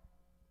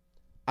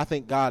 I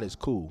think God is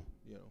cool,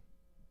 you know.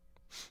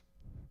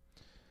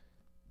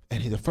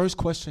 And the first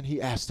question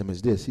he asked them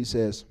is this. He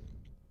says,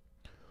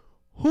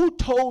 who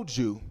told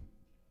you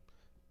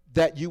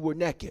that you were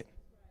naked?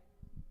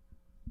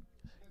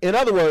 In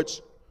other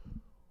words,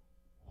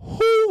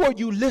 who were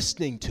you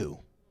listening to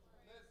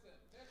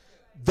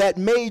that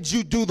made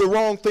you do the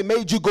wrong thing,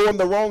 made you go in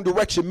the wrong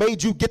direction,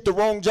 made you get the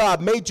wrong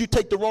job, made you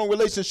take the wrong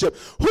relationship?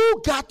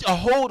 Who got a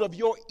hold of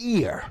your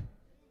ear?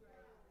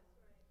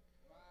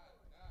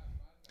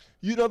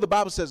 You know the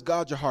Bible says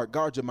guard your heart,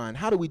 guard your mind.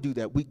 How do we do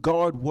that? We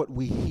guard what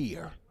we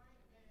hear.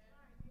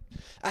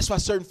 That's why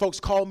certain folks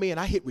call me and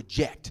I hit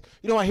reject.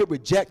 You know I hit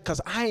reject because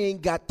I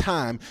ain't got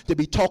time to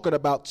be talking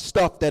about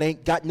stuff that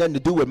ain't got nothing to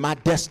do with my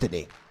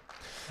destiny.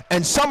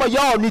 And some of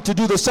y'all need to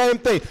do the same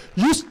thing.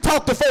 You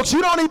talk to folks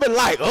you don't even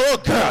like. Oh,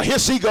 girl, here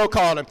she go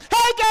calling.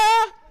 Hey,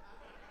 girl.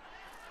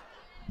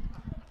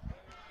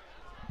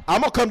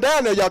 I'm going to come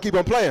down there. Y'all keep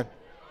on playing.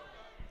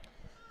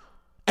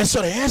 And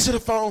so they answer the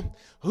phone.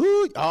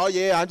 Ooh, oh,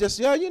 yeah, I just,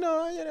 yeah, you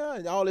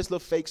know, all this little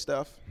fake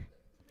stuff.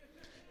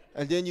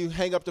 And then you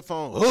hang up the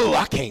phone. Oh,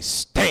 I can't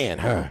stand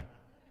her.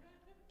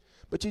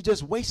 But you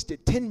just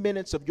wasted 10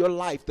 minutes of your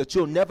life that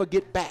you'll never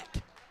get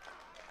back.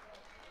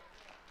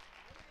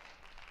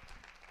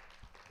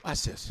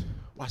 Watch this.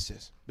 Watch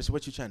this. This is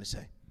what you're trying to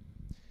say.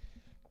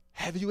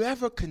 Have you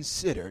ever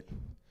considered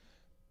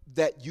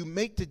that you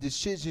make the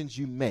decisions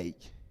you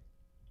make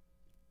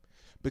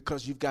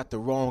because you've got the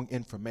wrong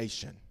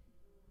information?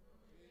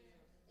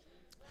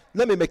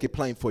 Let me make it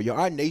plain for you.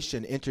 Our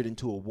nation entered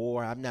into a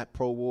war. I'm not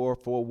pro-war,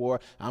 for war.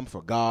 I'm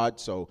for God.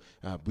 So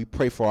we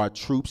pray for our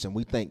troops, and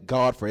we thank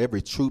God for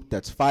every troop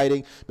that's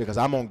fighting because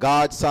I'm on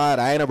God's side.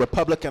 I ain't a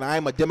Republican. I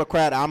am a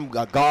Democrat. I'm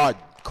a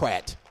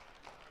God-crat.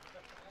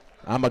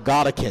 I'm a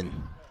Godican.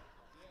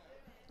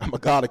 I'm a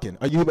Godican.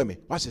 Are you with me?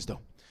 Watch this,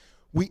 though.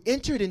 We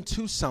entered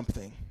into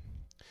something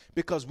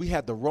because we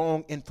had the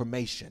wrong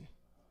information.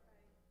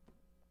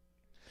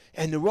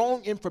 And the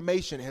wrong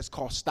information has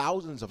cost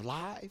thousands of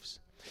lives.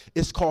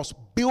 It's cost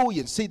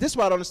billions. See, this is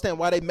why I don't understand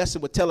why they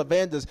messing with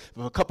televangelists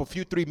for a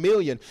few 3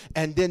 million,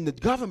 and then the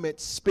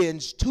government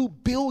spends $2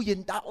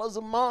 billion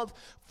a month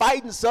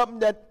fighting something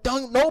that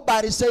don't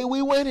nobody say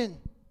we winning.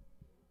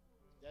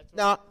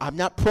 Now, I'm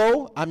not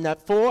pro, I'm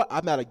not for,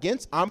 I'm not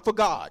against, I'm for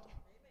God.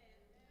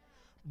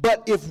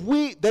 But if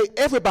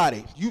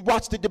everybody, you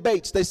watch the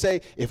debates, they say,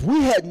 if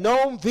we had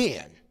known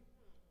then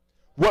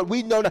what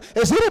we know now.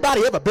 Has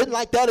anybody ever been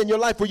like that in your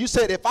life where you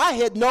said, if I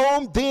had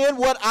known then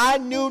what I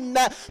knew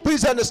now?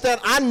 Please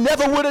understand, I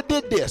never would have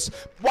did this.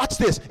 Watch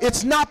this.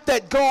 It's not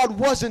that God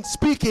wasn't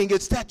speaking.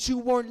 It's that you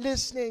weren't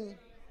listening.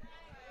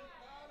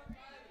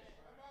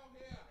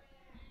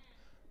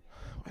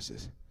 Watch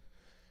this.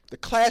 The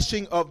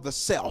clashing of the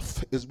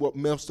self is what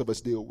most of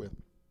us deal with.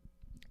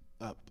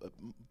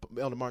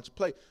 Elder March,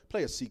 play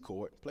a C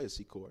chord. Play a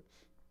C chord.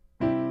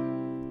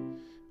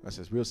 That's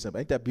just real simple.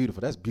 Ain't that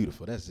beautiful? That's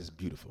beautiful. That's just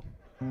beautiful.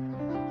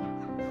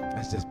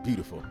 That's just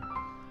beautiful.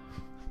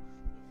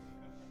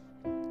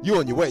 You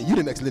on your way. You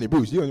the next Lenny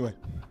Bruce. You on your way.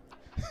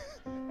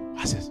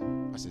 Watch this.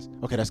 Watch this.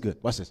 Okay, that's good.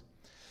 Watch this.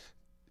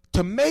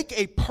 To make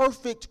a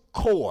perfect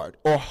chord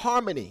or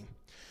harmony,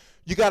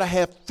 you got to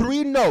have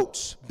 3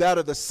 notes that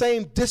are the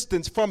same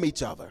distance from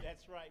each other.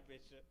 That's right,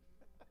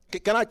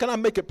 Bishop. Can I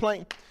make it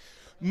plain?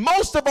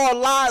 Most of our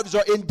lives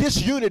are in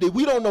disunity.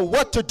 We don't know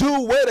what to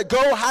do, where to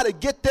go, how to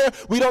get there.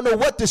 We don't know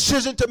what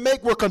decision to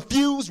make. We're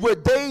confused. We're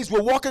dazed.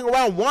 We're walking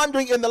around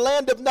wandering in the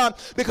land of none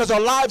because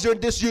our lives are in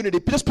disunity.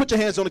 Just put your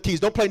hands on the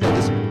keys. Don't play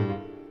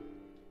nothing.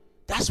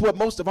 That's what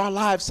most of our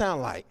lives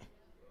sound like.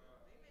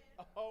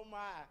 Oh, my.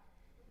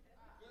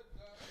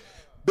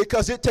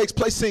 Because it takes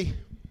place, see,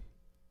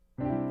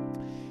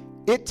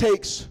 it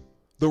takes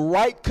the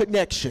right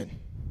connection,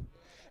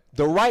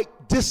 the right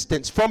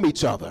distance from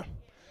each other,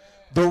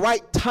 the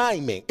right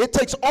timing. It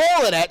takes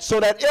all of that so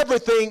that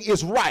everything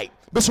is right.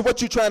 This is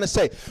what you're trying to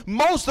say.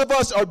 Most of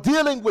us are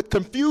dealing with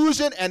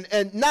confusion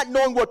and not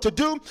knowing what to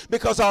do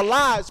because our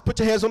lives, put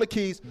your hands on the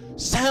keys,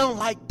 sound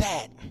like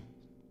that.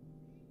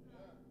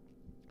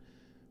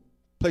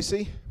 Play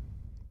C.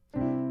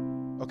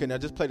 Okay, now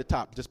just play the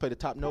top. Just play the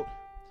top note.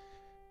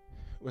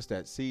 What's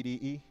that? C, D,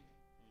 E?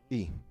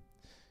 E.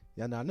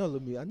 Yeah, now I know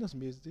some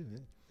music too.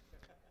 Man.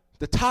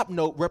 The top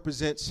note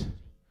represents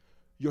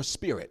your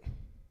spirit.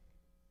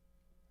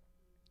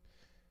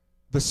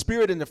 The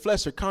spirit and the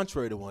flesh are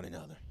contrary to one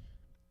another.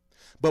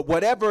 But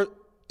whatever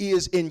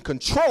is in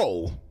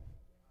control,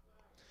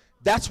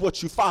 that's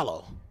what you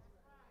follow.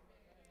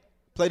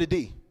 Play the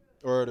D,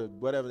 or the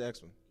whatever the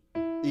next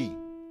one. E.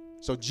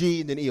 So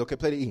G and then E. Okay,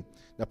 play the E.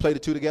 Now play the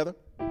 2 together.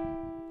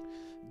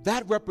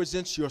 That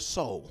represents your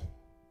soul.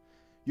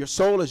 Your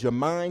soul is your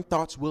mind,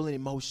 thoughts, will, and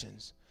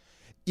emotions.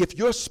 If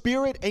your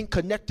spirit ain't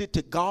connected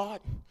to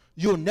God,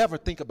 you'll never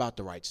think about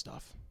the right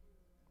stuff.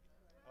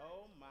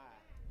 Oh, my.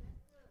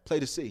 Play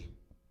the C.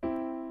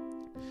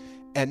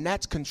 And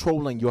that's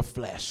controlling your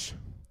flesh.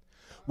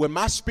 When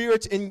my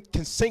spirit's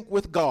can sync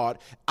with God,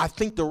 I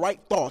think the right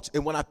thoughts.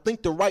 And when I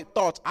think the right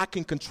thoughts, I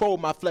can control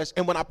my flesh.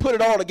 And when I put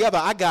it all together,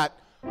 I got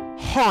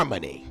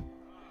harmony.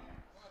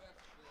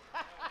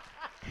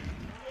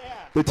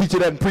 Yeah. They teach you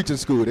that in preaching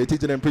school.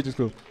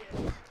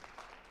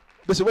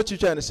 Listen, what you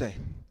trying to say?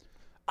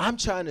 I'm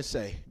trying to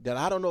say that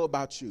I don't know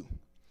about you,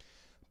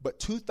 but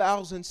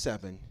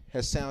 2007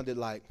 has sounded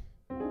like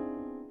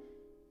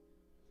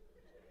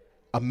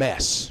a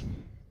mess.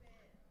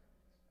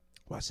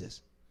 Watch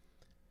this.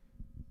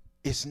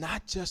 It's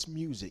not just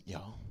music,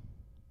 y'all.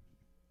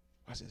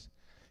 Watch this.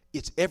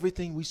 It's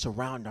everything we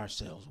surround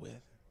ourselves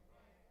with.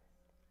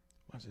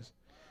 Watch this.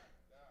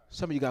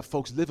 Some of you got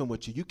folks living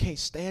with you. You can't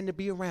stand to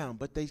be around,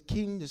 but they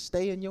keen to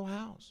stay in your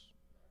house.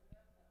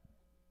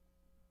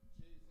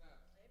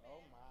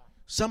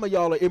 Some of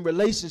y'all are in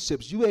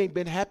relationships. You ain't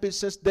been happy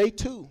since day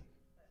 2.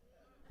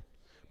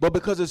 But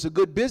because it's a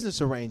good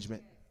business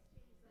arrangement.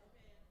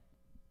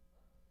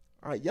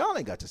 All right, y'all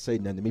ain't got to say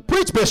nothing to me.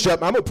 Preach,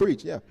 Bishop. I'm going to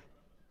preach, yeah.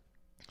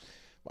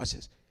 Watch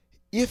this.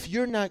 If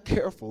you're not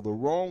careful, the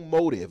wrong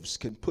motives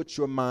can put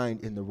your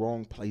mind in the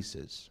wrong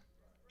places.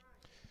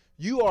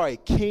 You are a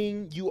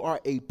king. You are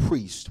a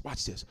priest.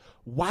 Watch this.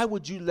 Why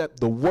would you let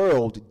the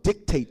world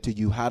dictate to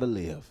you how to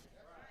live?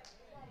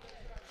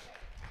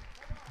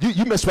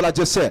 You missed what I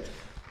just said.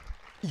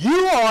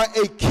 You are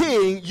a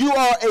king. You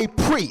are a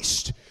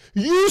priest.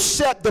 You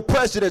set the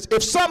precedence.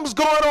 If something's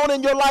going on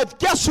in your life,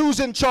 guess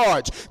who's in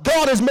charge?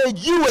 God has made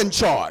you in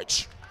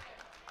charge.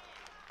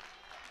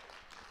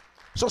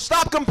 So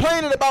stop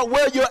complaining about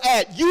where you're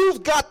at. You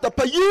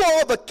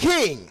are the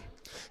king.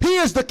 He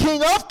is the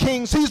King of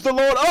kings. He's the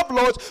Lord of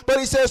lords. But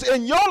he says,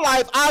 in your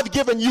life, I've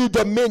given you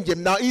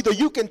dominion. Now, either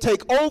you can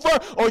take over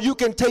or you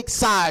can take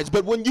sides.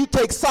 But when you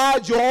take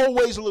sides, you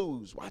always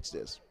lose. Watch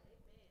this.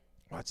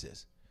 Watch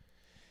this.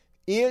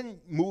 In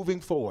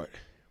moving forward,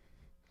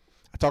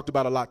 I talked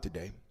about a lot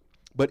today,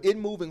 but in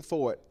moving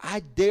forward,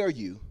 I dare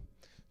you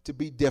to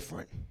be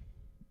different.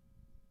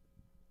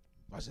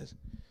 Watch this.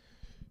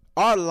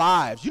 Our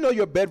lives, you know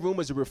your bedroom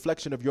is a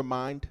reflection of your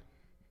mind?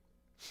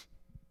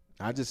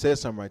 I just said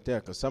something right there,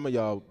 because some of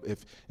y'all,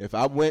 if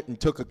I went and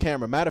took a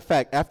camera, matter of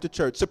fact, after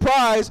church,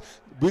 surprise,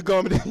 we're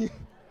going to,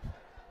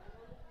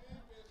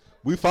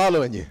 we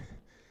following you.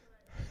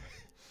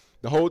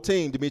 The whole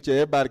team, Demetria,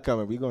 everybody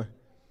coming, we going,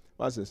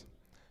 watch this.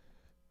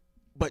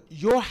 But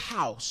your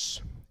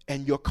house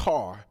and your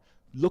car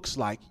looks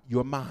like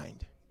your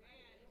mind.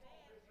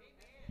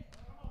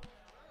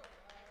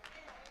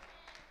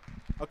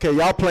 Okay,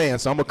 y'all playing,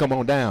 so I'm going to come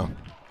on down.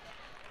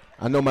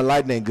 I know my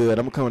lighting ain't good.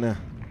 I'm going to come on down.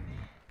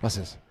 Watch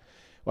this.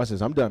 Watch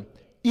this, I'm done.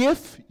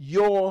 If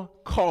your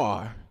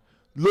car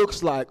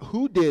looks like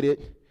who did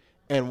it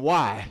and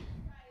why,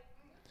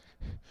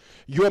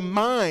 your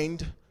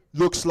mind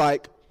looks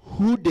like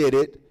who did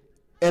it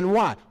and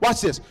why.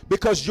 Watch this,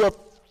 because your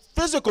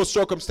physical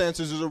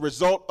circumstances is a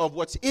result of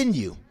what's in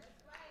you.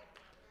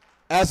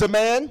 As a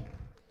man,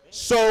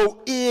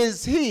 so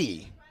is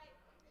he.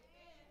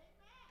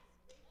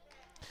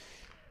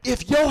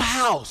 If your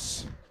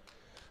house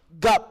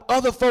got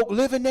other folk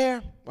living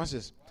there, watch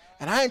this,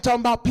 and I ain't talking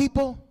about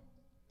people,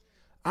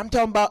 I'm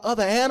talking about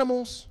other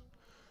animals,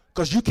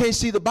 because you can't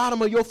see the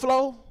bottom of your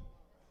flow.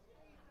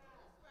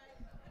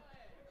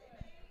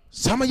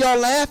 Some of y'all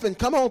laughing.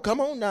 Come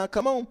on now,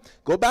 come on.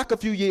 Go back a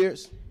few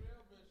years.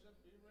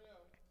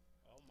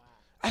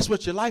 That's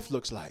what your life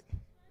looks like.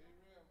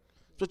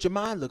 That's what your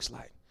mind looks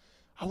like.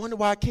 I wonder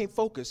why I can't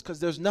focus, because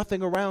there's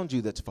nothing around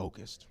you that's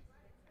focused.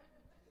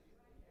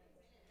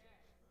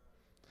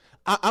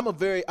 I'm a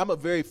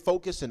very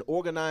focused and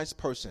organized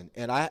person,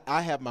 and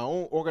I have my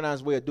own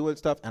organized way of doing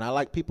stuff, and I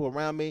like people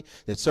around me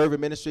that serve in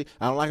ministry.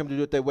 I don't like them to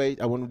do it their way.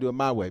 I want them to do it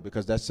my way,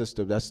 because that's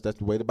the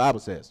way the Bible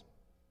says.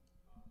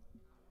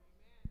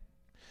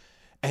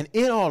 And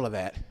in all of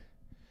that,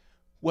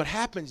 what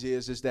happens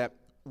is that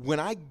when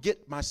I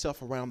get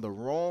myself around the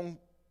wrong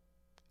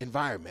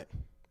environment,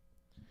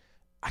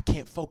 I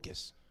can't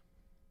focus.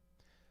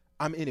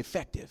 I'm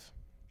ineffective.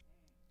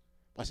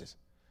 Watch this.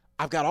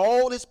 I've got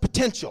all this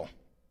potential.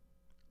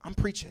 I'm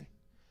preaching.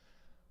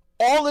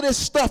 All of this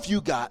stuff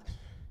you got,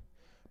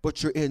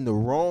 but you're in the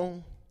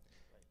wrong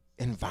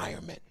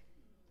environment.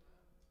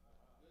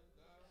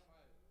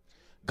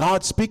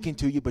 God's speaking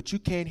to you, but you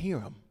can't hear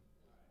him.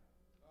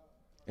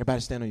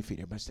 Everybody stand on your feet.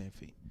 Everybody stand on your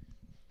feet.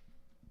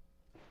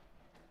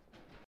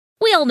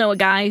 We all know a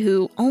guy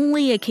who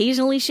only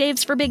occasionally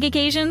shaves for big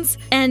occasions,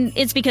 and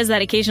it's because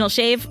that occasional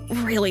shave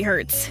really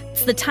hurts.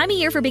 It's the time of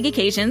year for big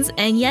occasions,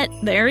 and yet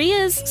there he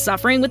is,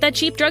 suffering with that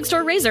cheap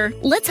drugstore razor.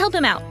 Let's help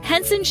him out.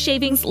 Henson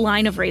Shaving's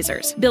line of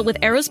razors, built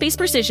with aerospace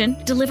precision,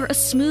 deliver a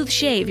smooth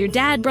shave your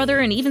dad,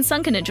 brother, and even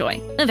son can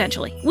enjoy,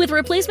 eventually. With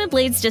replacement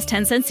blades just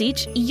 10 cents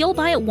each, you'll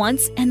buy it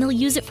once, and they'll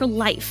use it for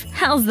life.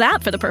 How's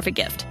that for the perfect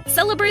gift?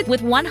 Celebrate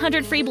with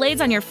 100 free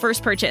blades on your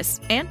first purchase,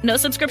 and no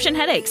subscription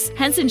headaches.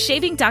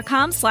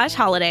 HensonShaving.com/holiday.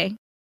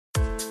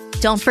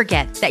 Don't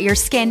forget that your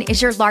skin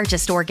is your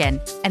largest organ,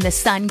 and the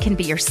sun can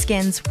be your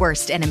skin's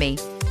worst enemy.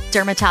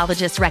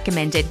 Dermatologist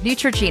recommended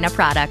Neutrogena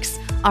products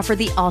offer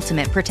the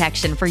ultimate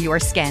protection for your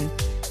skin.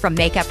 From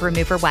makeup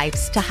remover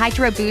wipes to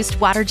Hydro Boost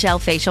Water Gel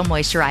Facial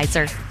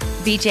Moisturizer,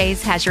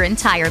 BJ's has your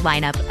entire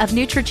lineup of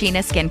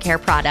Neutrogena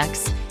skincare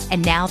products.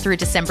 And now through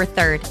December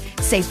 3rd,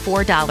 save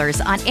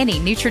 $4 on any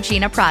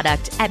Neutrogena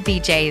product at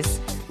BJ's.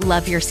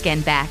 Love your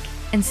skin back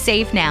and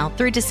save now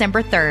through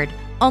December 3rd,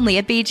 only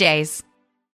at BJ's.